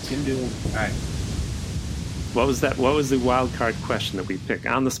 Tim Dooley. All right. What was that? What was the wild card question that we picked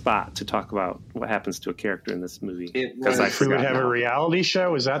on the spot to talk about what happens to a character in this movie? Because we would have a reality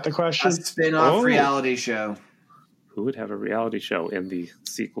show. Is that the question? A spin-off reality show. Who would have a reality show in the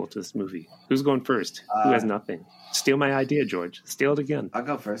sequel to this movie? Who's going first? Who has nothing? Steal my idea, George. Steal it again. I'll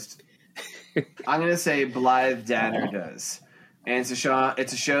go first. I'm going to say Blythe Danner does. And it's a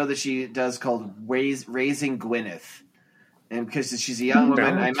show that she does called Raising Gwyneth. And because she's a young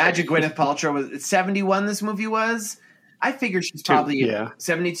woman, I imagine Gwyneth Paltrow was 71. This movie was. I figure she's probably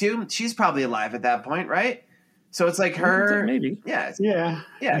 72. She's probably alive at that point, right? So it's like her. Maybe. Yeah.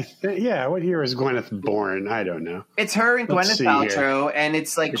 What year was Gwyneth born? I don't know. It's her and Gwyneth Paltrow, and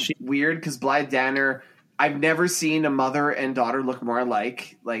it's like weird because Blythe Danner. I've never seen a mother and daughter look more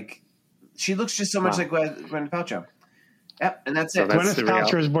alike. Like she looks just so much like Gwyneth Paltrow. Yep, and that's it. Gwyneth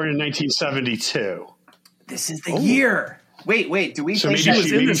Paltrow was born in 1972. This is the year. Wait. Do we think she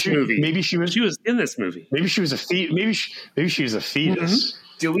was in this movie? Maybe she was in this movie. Maybe she was a maybe she was a fetus.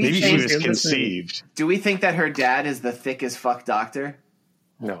 Mm-hmm. Maybe she was conceived. Do we think that her dad is the thick as fuck doctor?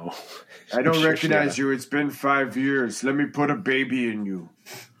 No. I don't recognize you. It's been 5 years. Let me put a baby in you.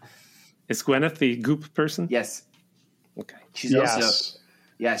 Is Gwyneth the goop person? Yes. Okay. She's also.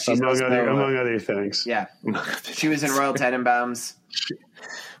 Yeah, she's among other things. Yeah. She was in Royal Tenenbaums.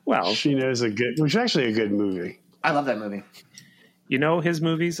 She knows which is actually a good movie. I love that movie. You know his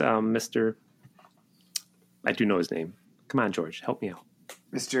movies, Mr. I do know his name. Come on, George, help me out.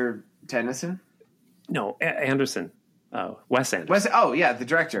 Mr. Tennyson? No, Anderson. Wes Anderson. Oh, yeah, the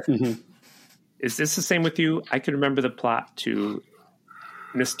director. Mm-hmm. Is this the same with you? I can remember the plot to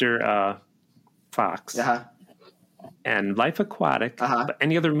Mr. Fox and Life Aquatic, but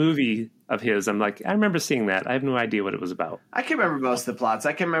any other movie of his, I'm like, I remember seeing that. I have no idea what it was about. I can remember most of the plots.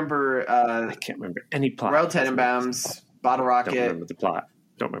 I can remember. I can't remember any plot. Royal Tenenbaums, Bottle Rocket. Don't remember the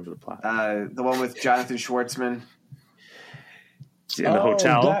plot. The one with Jonathan Schwartzman. In the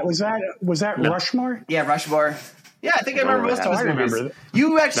hotel. Was that Rushmore? Yeah, Rushmore. Yeah, I think I remember most of his movies.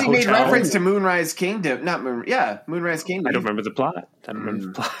 You actually made reference to Moonrise Kingdom. Moonrise Kingdom. I don't remember the plot.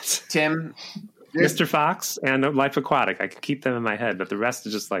 Tim. Mr. Fox and Life Aquatic. I can keep them in my head, but the rest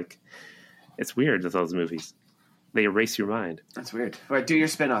is just like, it's weird with those movies. They erase your mind. That's weird. All right, do your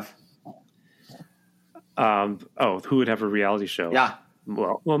spinoff. Who would have a reality show? Yeah.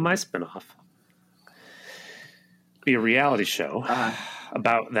 Well, my spinoff be a reality show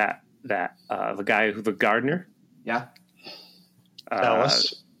about the guy the gardener. Yeah.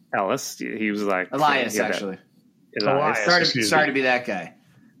 Ellis. He was like Elias, actually. Elias. Sorry to be that guy.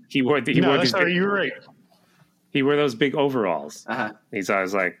 You're right. He wore those big overalls. He's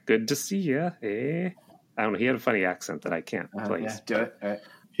always like, "Good to see you." I don't know. He had a funny accent that I can't place. Yeah, do it. All right.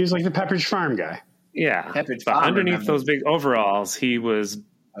 He was like the Pepperidge Farm guy. Yeah, but underneath those big overalls, he was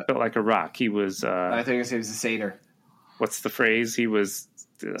built like a rock. He was. I think he was a satyr. What's the phrase? He was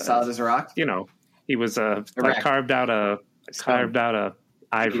solid as a rock. He was carved out a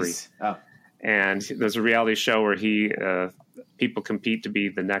ivory. and there's a reality show where people compete to be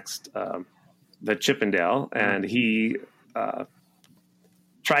the next the Chippendale, and he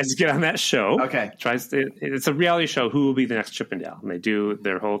tries to get on that show. Okay, it's a reality show. Who will be the next Chippendale? And they do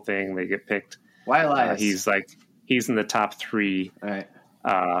their whole thing. They get picked. Why Elias? He's in the top 3. All right.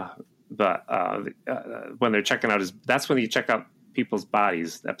 But when they're checking out that's when you check out people's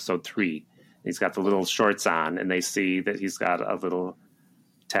bodies. Episode 3. He's got the little shorts on, and they see that he's got a little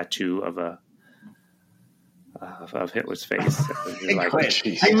tattoo of Hitler's face. Like,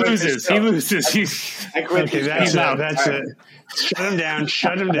 he loses. I quit. Okay, that's it. Shut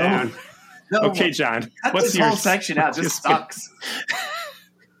him down. No, okay, John. What's this whole section out? This sucks.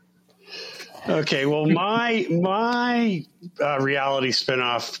 Okay, well, my reality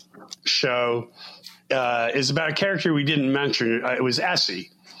spinoff show is about a character we didn't mention. It was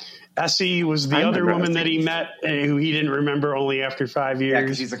Essie. Essie was the other woman that he met, who he didn't remember only after 5 years. Yeah,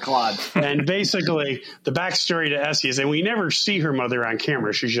 because he's a clod. And basically, the backstory to Essie is, and we never see her mother on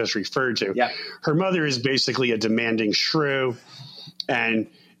camera. She's just referred to. Yeah. Her mother is basically a demanding shrew, and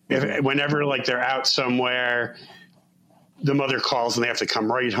whenever they're out somewhere, the mother calls and they have to come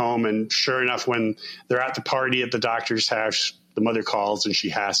right home. And sure enough, when they're at the party at the doctor's house, the mother calls and she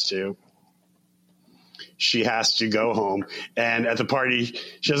has to go home. And at the party,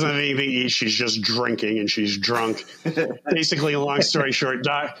 she doesn't have anything to eat. She's just drinking and she's drunk. Basically, long story short,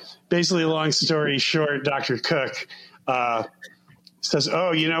 Dr. Cooke says,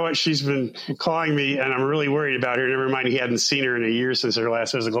 oh, you know what? She's been calling me and I'm really worried about her. Never mind, he hadn't seen her in a year since her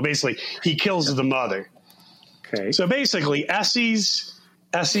last physical. Basically, he kills the mother. Okay. So basically, Essie's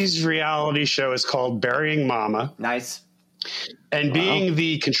reality show is called Burying Mama. Nice. And being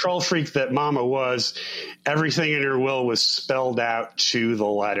the control freak that Mama was, everything in her will was spelled out to the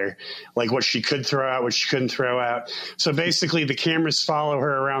letter, like what she could throw out, what she couldn't throw out. So basically, the cameras follow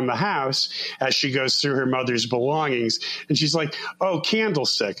her around the house as she goes through her mother's belongings. And she's like, oh,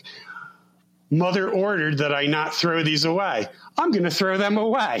 candlestick. Mother ordered that I not throw these away. I'm going to throw them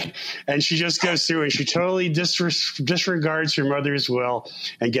away. And she just goes through and she totally disregards her mother's will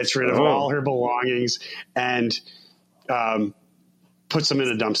and gets rid of all her belongings and puts them in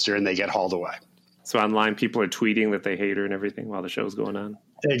a dumpster and they get hauled away. So online people are tweeting that they hate her and everything while the show's going on?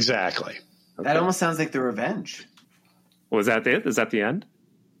 Exactly. Okay. That almost sounds like The Revenge. Was that it? Is that the end?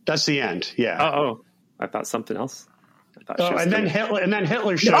 That's the end, yeah. Oh, I thought something else. Then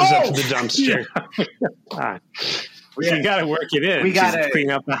Hitler shows up to the dumpster. You got to work it in. We got to clean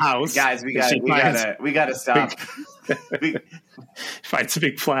up the house, guys. We got to stop. Finds a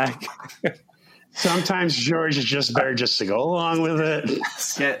big flag. Sometimes George is just better just to go along with it. You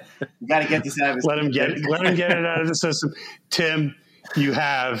got to get this out of his Let him get it out of the system. Tim, you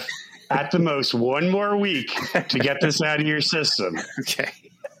have at the most one more week to get this out of your system. Okay.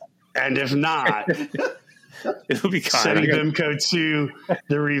 And if not, it'll be City Bimco 2,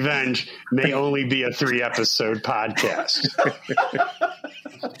 The Revenge, may only be a 3-episode podcast.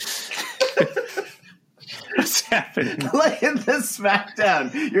 What's happening? Like in the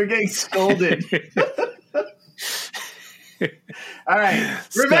SmackDown, you're getting scolded. All right,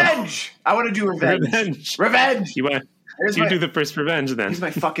 revenge. I want to do revenge. Revenge. You do the first revenge then. Here's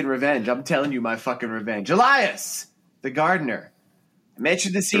my fucking revenge. I'm telling you, my fucking revenge. Elias, the gardener. I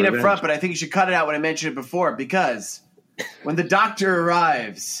mentioned the scene up front, but I think you should cut it out when I mentioned it before, because when the doctor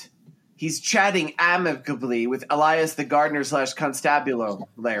arrives, he's chatting amicably with Elias, the gardener /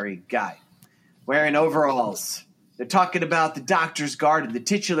 constabulary guy, wearing overalls. They're talking about the doctor's garden, the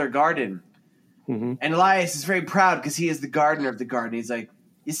titular garden. Mm-hmm. And Elias is very proud because he is the gardener of the garden. He's like,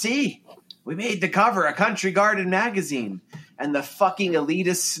 you see, we made the cover, a country garden magazine. And the fucking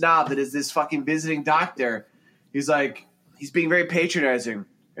elitist snob that is this fucking visiting doctor, he's like, he's being very patronizing.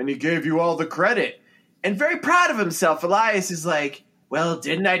 And he gave you all the credit. And very proud of himself. Elias is like, well,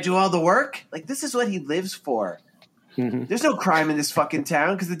 didn't I do all the work? Like, this is what he lives for. Mm-hmm. There's no crime in this fucking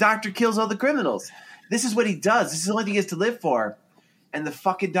town because the doctor kills all the criminals. This is what he does. This is the only thing he has to live for. And the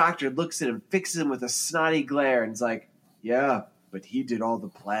fucking doctor looks at him, fixes him with a snotty glare, and is like, yeah, but he did all the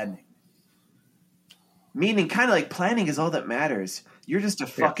planning. Meaning, kind of like, planning is all that matters. You're just a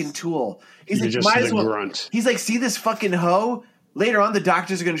fucking tool. He's You're like, just might the as well. Grunt. He's like, see this fucking hoe? Later on, the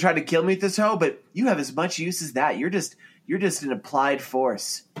doctors are going to try to kill me with this hoe, but you have as much use as that. You're just an applied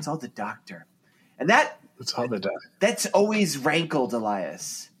force. It's all the doctor. And that's all the doctor. That's always rankled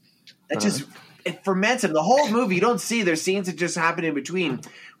Elias. That just... It ferments him. The whole movie, you don't see. There's scenes that just happen in between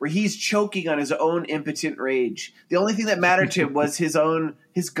where he's choking on his own impotent rage. The only thing that mattered to him was his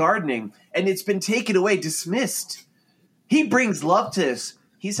gardening, and it's been taken away, dismissed. He brings love to this.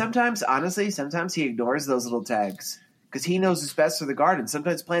 He sometimes he ignores those little tags. because he knows what's best for the garden.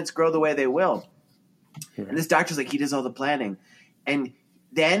 Sometimes plants grow the way they will. And this doctor's like, he does all the planning. And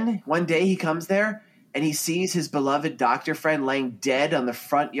then one day he comes there and he sees his beloved doctor friend laying dead on the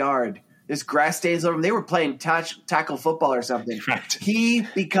front yard. There's grass stains over him. They were playing tackle football or something. Right. He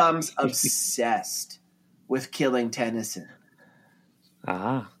becomes obsessed with killing Tennyson.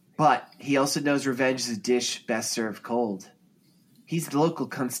 But he also knows revenge is a dish best served cold. He's the local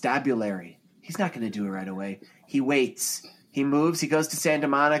constabulary. He's not going to do it right away. He waits. He moves. He goes to Santa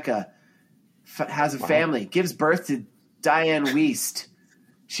Monica, has a family, gives birth to Diane Wiest.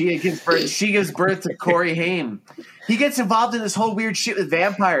 She gives birth to Corey Haim. He gets involved in this whole weird shit with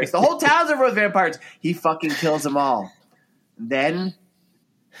vampires. The whole town's over with vampires. He fucking kills them all. And then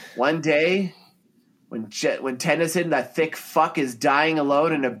one day, when Tennyson, that thick fuck, is dying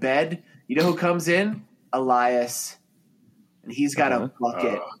alone in a bed, you know who comes in? Elias. And he's got a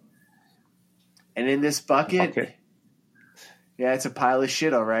bucket. And in this bucket, yeah, it's a pile of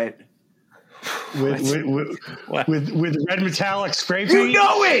shit, all right. With red metallic spray paint? You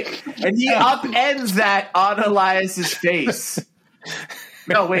know it! And he upends that on Elias's face.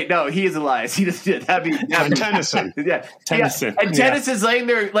 No, wait, no, he is Elias. He just did. That'd be Tennyson. Yeah. Tennyson. Yeah. And Tennyson's laying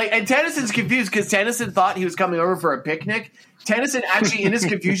there, and Tennyson's confused because Tennyson thought he was coming over for a picnic. Tennyson actually, in his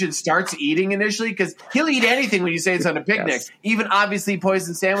confusion, starts eating initially because he'll eat anything when you say it's on a picnic, even obviously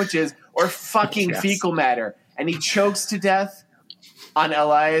poisoned sandwiches or fucking fecal matter. And he chokes to death on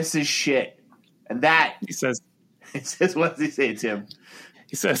Elias's shit. And that, he says, what does he say, Tim?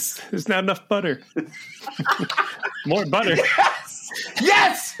 He says, there's not enough butter. More butter.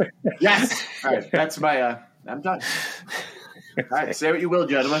 Yes! All right, that's my, I'm done. All right, say what you will,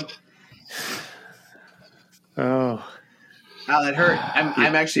 gentlemen. Oh, that hurt.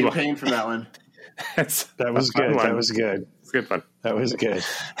 I'm actually in pain from that one. That was good. That was good. It's good fun. That was good.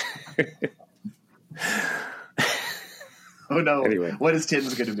 Oh, no. Anyway. What is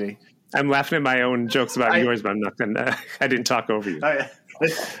Tim's going to be? I'm laughing at my own jokes about yours, but I'm not going to. I didn't talk over you. Oh, yeah.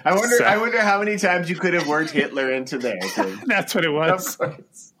 I wonder how many times you could have worked Hitler into there. Tim. That's what it was. Of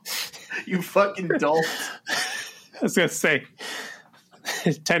course. You fucking dolt. I was going to say,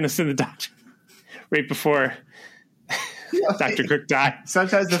 Tennyson the doctor, right before Dr. Cooke died.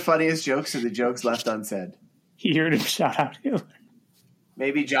 Sometimes the funniest jokes are the jokes left unsaid. He heard him shout out Hitler.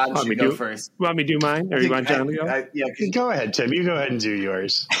 Maybe John should go first. Want me to do mine? Or you want John to go? Yeah, go ahead, Tim. You go ahead and do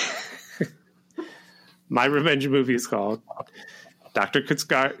yours. My revenge movie is called Dr. Cooke's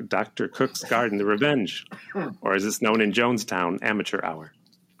Garden, The Revenge, or as it's known in Jonestown, Amateur Hour.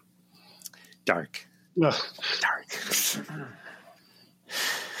 Dark. Ugh. Dark.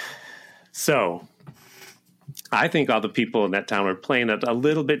 So, I think all the people in that town were playing it a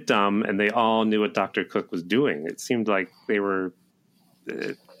little bit dumb, and they all knew what Dr. Cooke was doing. It seemed like they were...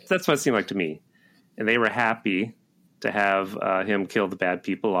 that's what it seemed like to me. And they were happy to have him kill the bad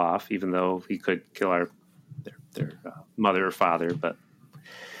people off, even though he could kill their mother or father, but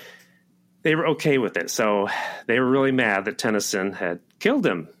they were okay with it. So they were really mad that Tennyson had killed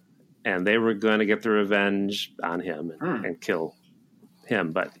him, and they were going to get the revenge on him and kill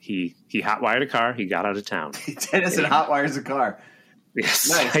him. But he hotwired a car. He got out of town. Tennyson hotwires a car. Yes,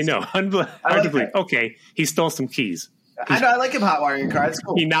 nice. I know. Hard to believe. Okay, he stole some keys. I know. I like him hotwiring a car. It's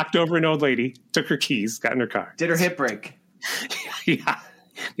cool. He knocked over an old lady, took her keys, got in her car. Did her hip break. Yeah.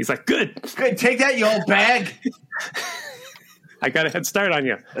 He's like, good. Take that, you old bag. I got a head start on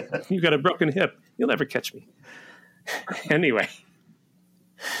you. You got a broken hip. You'll never catch me. Anyway.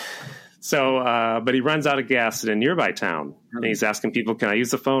 So, but he runs out of gas in a nearby town. And he's asking people, can I use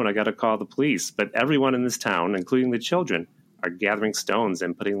the phone? I got to call the police. But everyone in this town, including the children, are gathering stones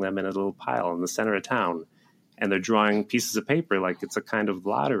and putting them in a little pile in the center of town. And they're drawing pieces of paper like it's a kind of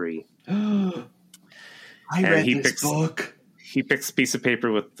lottery. I read this book. He picks a piece of paper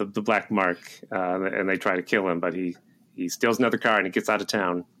with the black mark, and they try to kill him. But he steals another car and he gets out of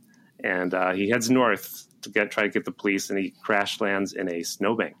town. And he heads north to try to get the police, and he crash lands in a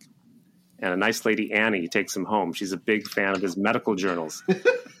snowbank. And a nice lady, Annie, takes him home. She's a big fan of his medical journals.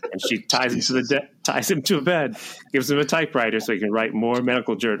 And she ties him to a bed, gives him a typewriter so he can write more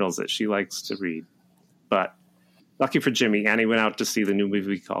medical journals that she likes to read. But lucky for Jimmy, Annie went out to see the new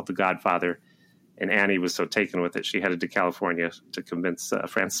movie called The Godfather. And Annie was so taken with it, she headed to California to convince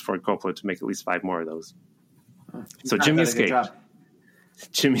Francis Ford Coppola to make at least 5 more of those. So Jimmy escaped.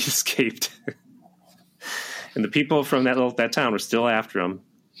 Jimmy escaped. And the people from that town were still after him.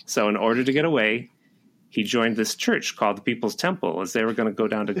 So in order to get away, he joined this church called the People's Temple as they were going to go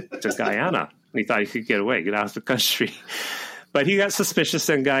down to Guyana. And he thought he could get away, get out of the country. But he got suspicious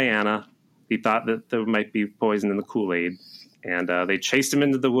in Guyana. He thought that there might be poison in the Kool-Aid. And they chased him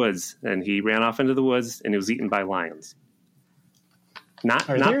into the woods. And he ran off into the woods, and he was eaten by lions.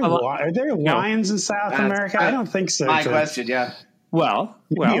 Are there lions in South America? I don't think so. My question, yeah. Well,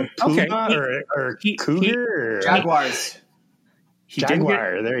 puma okay. or cougar or jaguars. He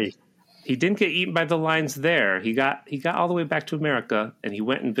didn't get eaten by the lions there. He got all the way back to America, and he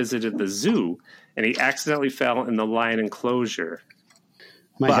went and visited the zoo, and he accidentally fell in the lion enclosure.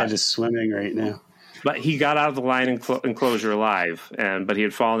 My head is swimming right now. But he got out of the lion enclosure alive, but he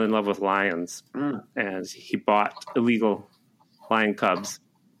had fallen in love with lions, and he bought illegal lion cubs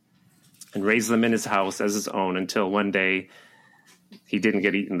and raised them in his house as his own until one day he didn't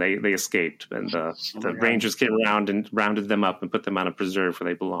get eaten. They escaped, and the rangers came around and rounded them up and put them on a preserve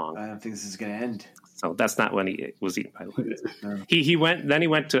where they belong. I don't think this is going to end. So that's not when he was eaten by lions. No. He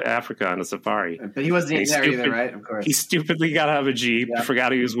went to Africa on a safari. But he wasn't eaten there either, right? Of course. He stupidly got out of a Jeep,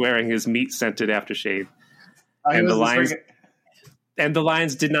 forgot he was wearing his meat-scented aftershave. And the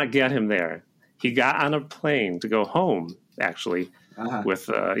lions did not get him there. He got on a plane to go home, actually, with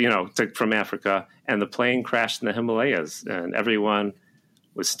from Africa, and the plane crashed in the Himalayas, and everyone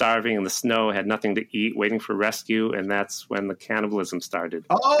was starving in the snow, had nothing to eat, waiting for rescue, and that's when the cannibalism started.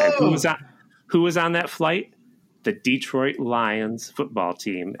 Oh! And who was on that flight? The Detroit Lions football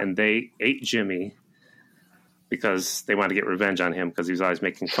team, and they ate Jimmy because they wanted to get revenge on him because he was always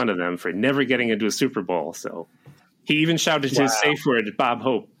making fun of them for never getting into a Super Bowl. So he even shouted his safe word at Bob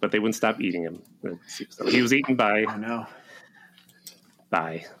Hope, but they wouldn't stop eating him. So he was eaten by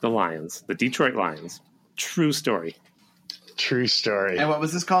the Lions, the Detroit Lions. True story. True story. And what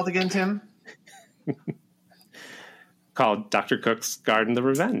was this called again, Tim? Called Dr. Cooke's Garden: The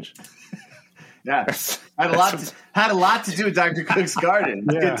Revenge. Yeah, had a lot to do with Dr. Cooke's Garden.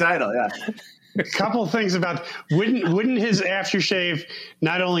 Yeah. Good title, yeah. A couple of things about wouldn't his aftershave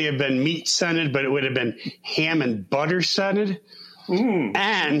not only have been meat scented, but it would have been ham and butter scented.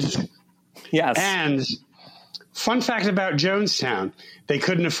 And fun fact about Jonestown, they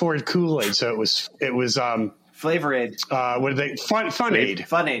couldn't afford Kool-Aid, so it was Flavor Aid. What are they? Fun Aid.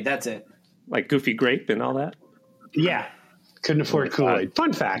 Fun Aid. That's it. Like Goofy Grape and all that. Yeah, couldn't afford Kool-Aid.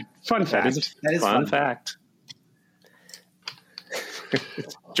 Fun fact. That is fun fact.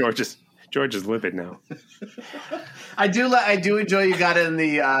 George is livid now. I do enjoy you got in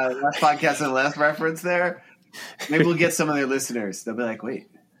the last podcast and the last reference there. Maybe we'll get some of their listeners. They'll be like, wait.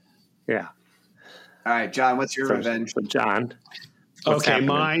 Yeah. All right, John, what's your revenge? John. Okay,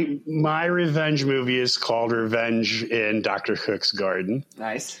 my revenge movie is called Revenge in Dr. Cooke's Garden.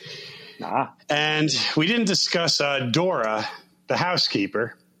 Nice. And we didn't discuss Dora, the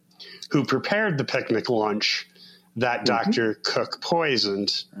housekeeper, who prepared the picnic lunch that Dr. Cooke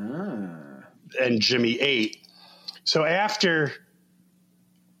poisoned and Jimmy ate. So after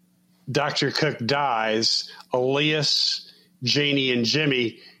Dr. Cooke dies, Elias, Janie, and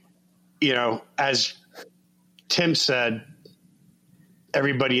Jimmy, as Tim said,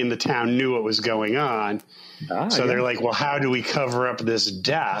 everybody in the town knew what was going on. They're like, well, how do we cover up this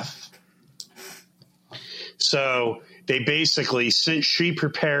death? So they basically, since she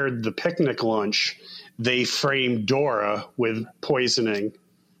prepared the picnic lunch, they framed Dora with poisoning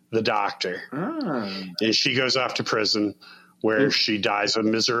the doctor. And she goes off to prison where she dies a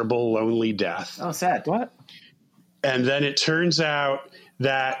miserable, lonely death. Oh, sad. What? And then it turns out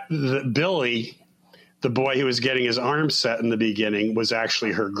that Billy, the boy who was getting his arm set in the beginning, was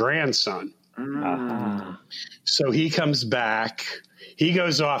actually her grandson. So he comes back. He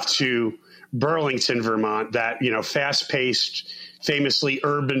goes off to Burlington, Vermont, that, fast-paced, famously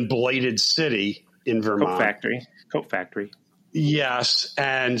urban bladed city in Vermont. Coat factory. Yes.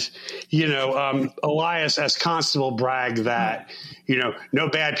 And, Elias as constable bragged that, no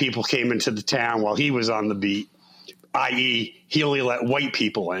bad people came into the town while he was on the beat, i.e. he only let white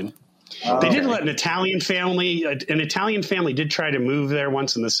people in. They did let an Italian family did try to move there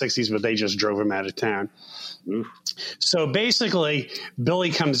once in the 60s, but they just drove him out of town. So basically, Billy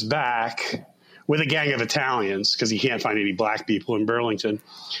comes back with a gang of Italians because he can't find any black people in Burlington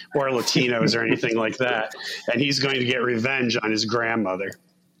or Latinos or anything like that. And he's going to get revenge on his grandmother.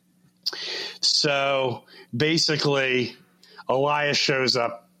 So basically, Elias shows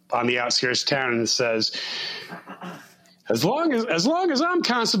up on the outskirts of town and says, as long as I'm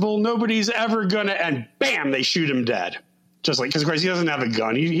constable, nobody's ever gonna, and bam, they shoot him dead. Just like, because of course he doesn't have a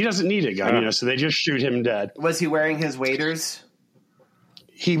gun. He doesn't need a gun, so they just shoot him dead. Was he wearing his waders?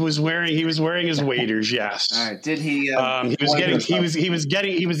 He was wearing his waders. Yes. All right. Did he? He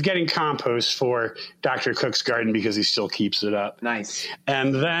was getting compost for Dr. Cooke's Garden because he still keeps it up. Nice.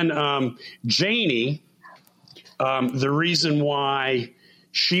 And then Janie, the reason why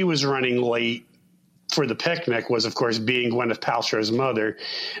she was running late for the picnic was, of course, being Gwyneth Paltrow's mother.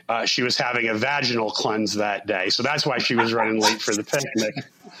 She was having a vaginal cleanse that day. So that's why she was running late for the picnic.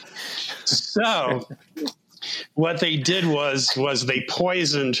 So what they did was they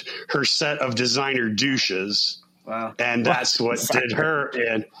poisoned her set of designer douches. Wow. And that's what did her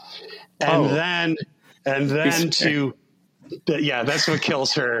in. And that's what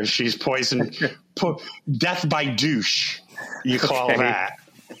kills her. She's poisoned. Death by douche, you call that.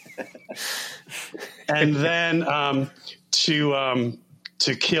 And then to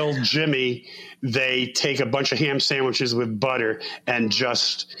kill Jimmy, they take a bunch of ham sandwiches with butter and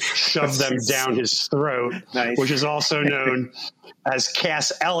just shove them down his throat, which is also known as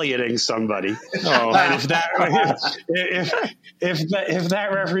Cass Ellioting somebody. Oh. And if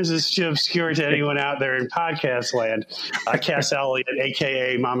that reference is too obscure to anyone out there in podcast land, Cass Elliot,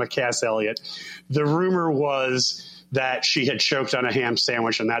 a.k.a. Mama Cass Elliot, the rumor was that she had choked on a ham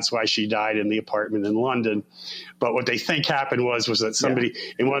sandwich, and that's why she died in the apartment in London. But what they think happened was that somebody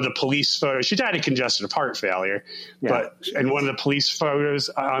in one of the police photos, she died of congestive heart failure. Yeah. But in one of the police photos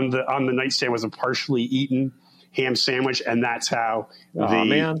on the nightstand was a partially eaten ham sandwich, and that's how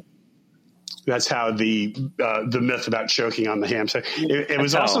that's how the myth about choking on the ham sandwich. It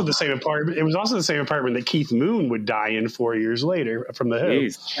was also the same apartment. It was also the same apartment that Keith Moon would die in 4 years later from the Who.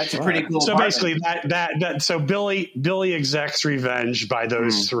 That's a pretty cool. So apartment. basically, so Billy exacts revenge by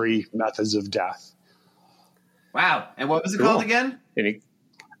those three methods of death. Wow! And what was it called again?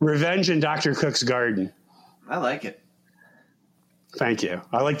 Revenge in Dr. Cooke's Garden. I like it. Thank you.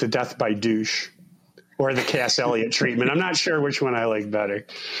 I like the death by douche or the Cass Elliot treatment. I'm not sure which one I like better.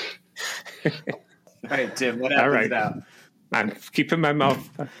 All right, Tim, what happens now? I'm keeping my mouth.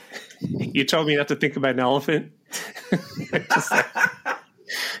 You told me not to think about an elephant.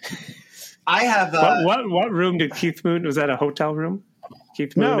 I have. What room did Keith Moon? Was that a hotel room?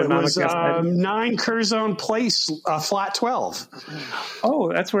 Keith Moon. No, it was 9 Curzon Place, flat 12.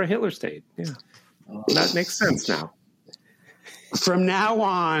 Oh, that's where Hitler stayed. Yeah, that makes sense now. From now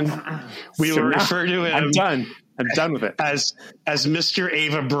on, we will refer to him. I'm done with it. As Mr.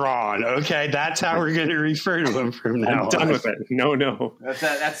 Ava Braun. Okay, that's how we're going to refer to him from now on. I'm done with it. No.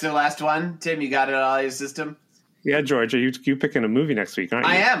 That's the last one. Tim, you got it all in your system? Yeah, George, you picking a movie next week, aren't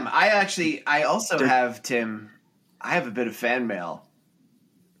you? I am. I also have, Tim, I have a bit of fan mail.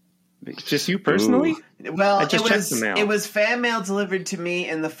 Just you personally? Ooh. Well, I just checked the mail. It was fan mail delivered to me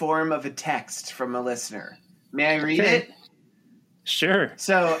in the form of a text from a listener. May I read it? Sure.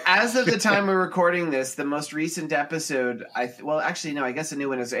 So, as of the time we're recording this, the most recent episode, I guess a new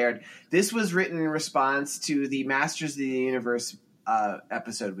one has aired. This was written in response to the Masters of the Universe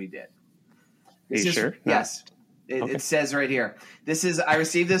episode we did. Are you sure? Yes. It says right here. I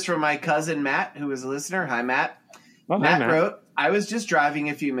received this from my cousin Matt, who is a listener. Hi, Matt. Oh, Matt wrote, I was just driving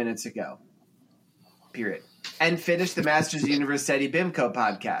a few minutes ago. Period. And finished the Masters of the Universe SETI BIMCO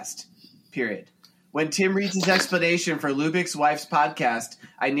podcast. Period. When Tim reads his explanation for Lubick's wife's podcast,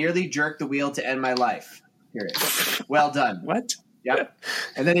 I nearly jerked the wheel to end my life. Period. Well done. What? Yep.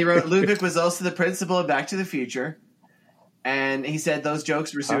 And then he wrote, Lubick was also the principal of Back to the Future. And he said those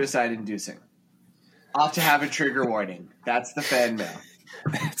jokes were suicide-inducing. Off to have a trigger warning. That's the fan mail.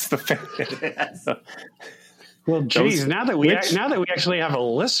 That's the fan mail. Yes. Well, geez, now that we actually have a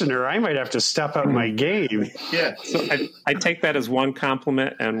listener, I might have to step up my game. Yeah. So I take that as one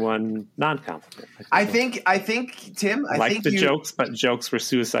compliment and one non-compliment. I think Tim, I think the jokes, but jokes were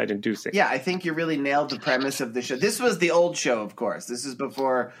suicide-inducing. Yeah, I think you really nailed the premise of the show. This was the old show, of course. This is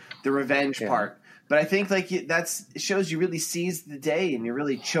before the revenge part. But I think it shows you really seized the day and you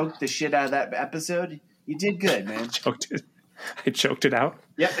really choked the shit out of that episode. You did good, man. I choked it out?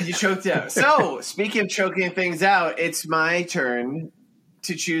 Yep, you choked it out. So, speaking of choking things out, it's my turn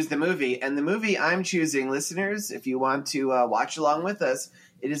to choose the movie. And the movie I'm choosing, listeners, if you want to watch along with us,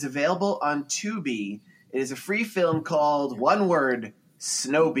 it is available on Tubi. It is a free film called, one word,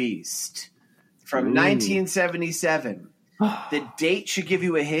 Snow Beast from 1977. The date should give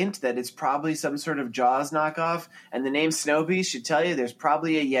you a hint that it's probably some sort of Jaws knockoff. And the name Snow Beast should tell you there's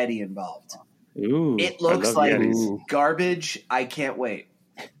probably a Yeti involved. Ooh, it looks like garbage. I can't wait.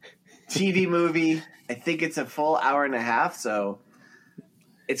 TV movie. I think it's a full hour and a half, so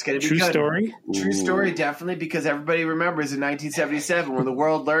it's going to be good. Story? True story, definitely, because everybody remembers in 1977 when the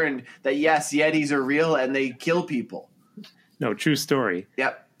world learned that, yes, Yetis are real and they kill people. No, true story.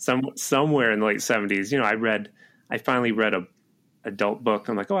 Yep. Somewhere in the late 70s, I finally read a adult book.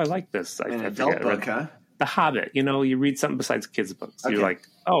 I'm like, oh, I like this. An adult book, huh? The Hobbit. You read something besides kids' books. Okay. You're like,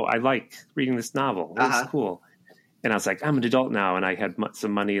 oh, I like reading this novel. It's cool. And I was like, I'm an adult now, and I had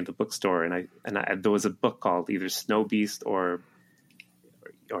some money at the bookstore, and I there was a book called either Snow Beast or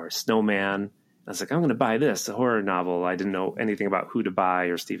Snowman, I was like, I'm going to buy this, a horror novel. I didn't know anything about Who to Buy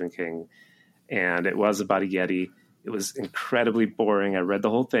or Stephen King. And it was about a Yeti. It was incredibly boring. I read the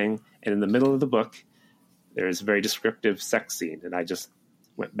whole thing. And in the middle of the book, there's a very descriptive sex scene. And I just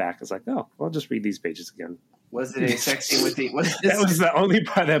went back. I was like, oh, I'll just read these pages again. Was it a sex scene with the... That was the only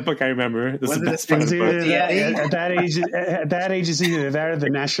part of that book I remember. This was the best part of the book. At that age, it's either that or the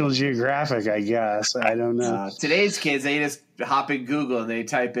National Geographic, I guess. I don't know. Today's kids, they just hop in Google and they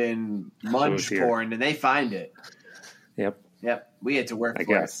type in munch porn and they find it. Yep. We had to work I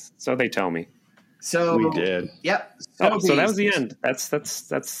for guess. So they tell me. So we did. Yep. So that was the end. That's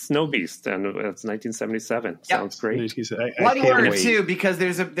Snow Beast, and it's 1977. Yep. Sounds great. One word too, because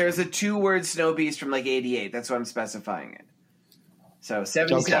there's a 2-word Snow Beast from like 88. That's why I'm specifying it. So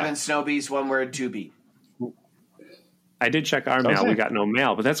 77 Snow Beast, 1 word, 2B. I did check our mail. We got no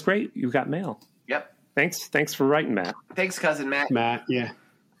mail, but that's great. You got mail. Yep. Thanks for writing, Matt. Thanks, cousin Matt. Matt, yeah.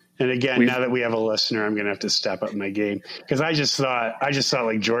 And again, now that we have a listener, I'm going to have to step up my game because I just thought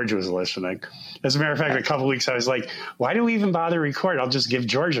like George was listening. As a matter of fact, a couple of weeks I was like, why do we even bother record? I'll just give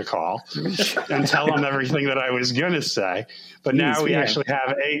George a call and tell him everything that I was going to say. But now we actually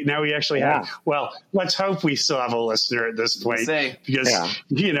have. Well, let's hope we still have a listener at this point because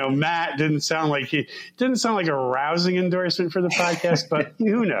Matt didn't sound like a rousing endorsement for the podcast, but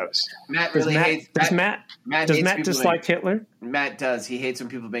who knows? Matt really hates. Does Matt dislike Hitler? Matt does. He hates when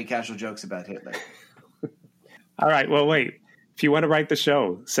people make casual jokes about Hitler. All right. Well, wait. If you want to write the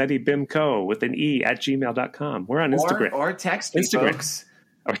show, SetiBimCo with an E @gmail.com. We're on Instagram. Or text me, folks.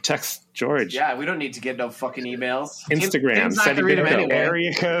 Or text George. Yeah, we don't need to get no fucking emails. Instagram. Tim's not going to read them anyway.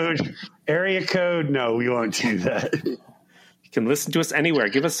 Area code. No, we won't do that. You can listen to us anywhere.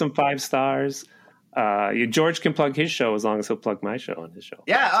 Give us some 5 stars. George can plug his show as long as he'll plug my show on his show.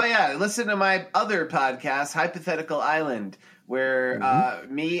 Yeah. Oh, yeah. Listen to my other podcast, Hypothetical Island, where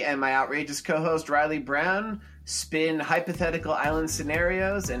me and my outrageous co-host Riley Brown spin hypothetical island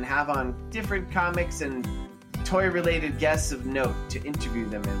scenarios and have on different comics and toy-related guests of note to interview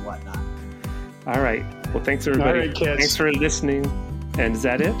them and whatnot. All right. Well, thanks everybody. All right, kids. Thanks for listening. And is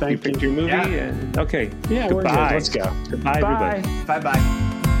that it? Thank you picked your movie? Yeah. And okay. Yeah, goodbye. we're good. Let's go. Goodbye, everybody. Bye-bye.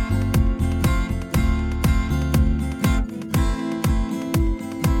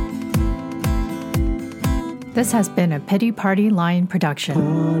 This has been a Pity Party Line production.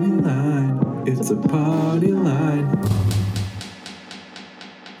 Party line, it's a party line.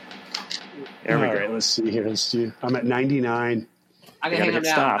 There we go. All right, let's see here. I'm at 99. I'm going to hang up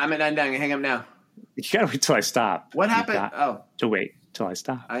now. I'm at 99. I'm going to hang up now. You got to wait till I stop. What happened? To wait till I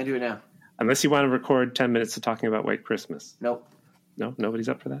stop. I can do it now. Unless you want to record 10 minutes of talking about White Christmas. Nope. No? Nobody's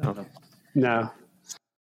up for that? Oh. No.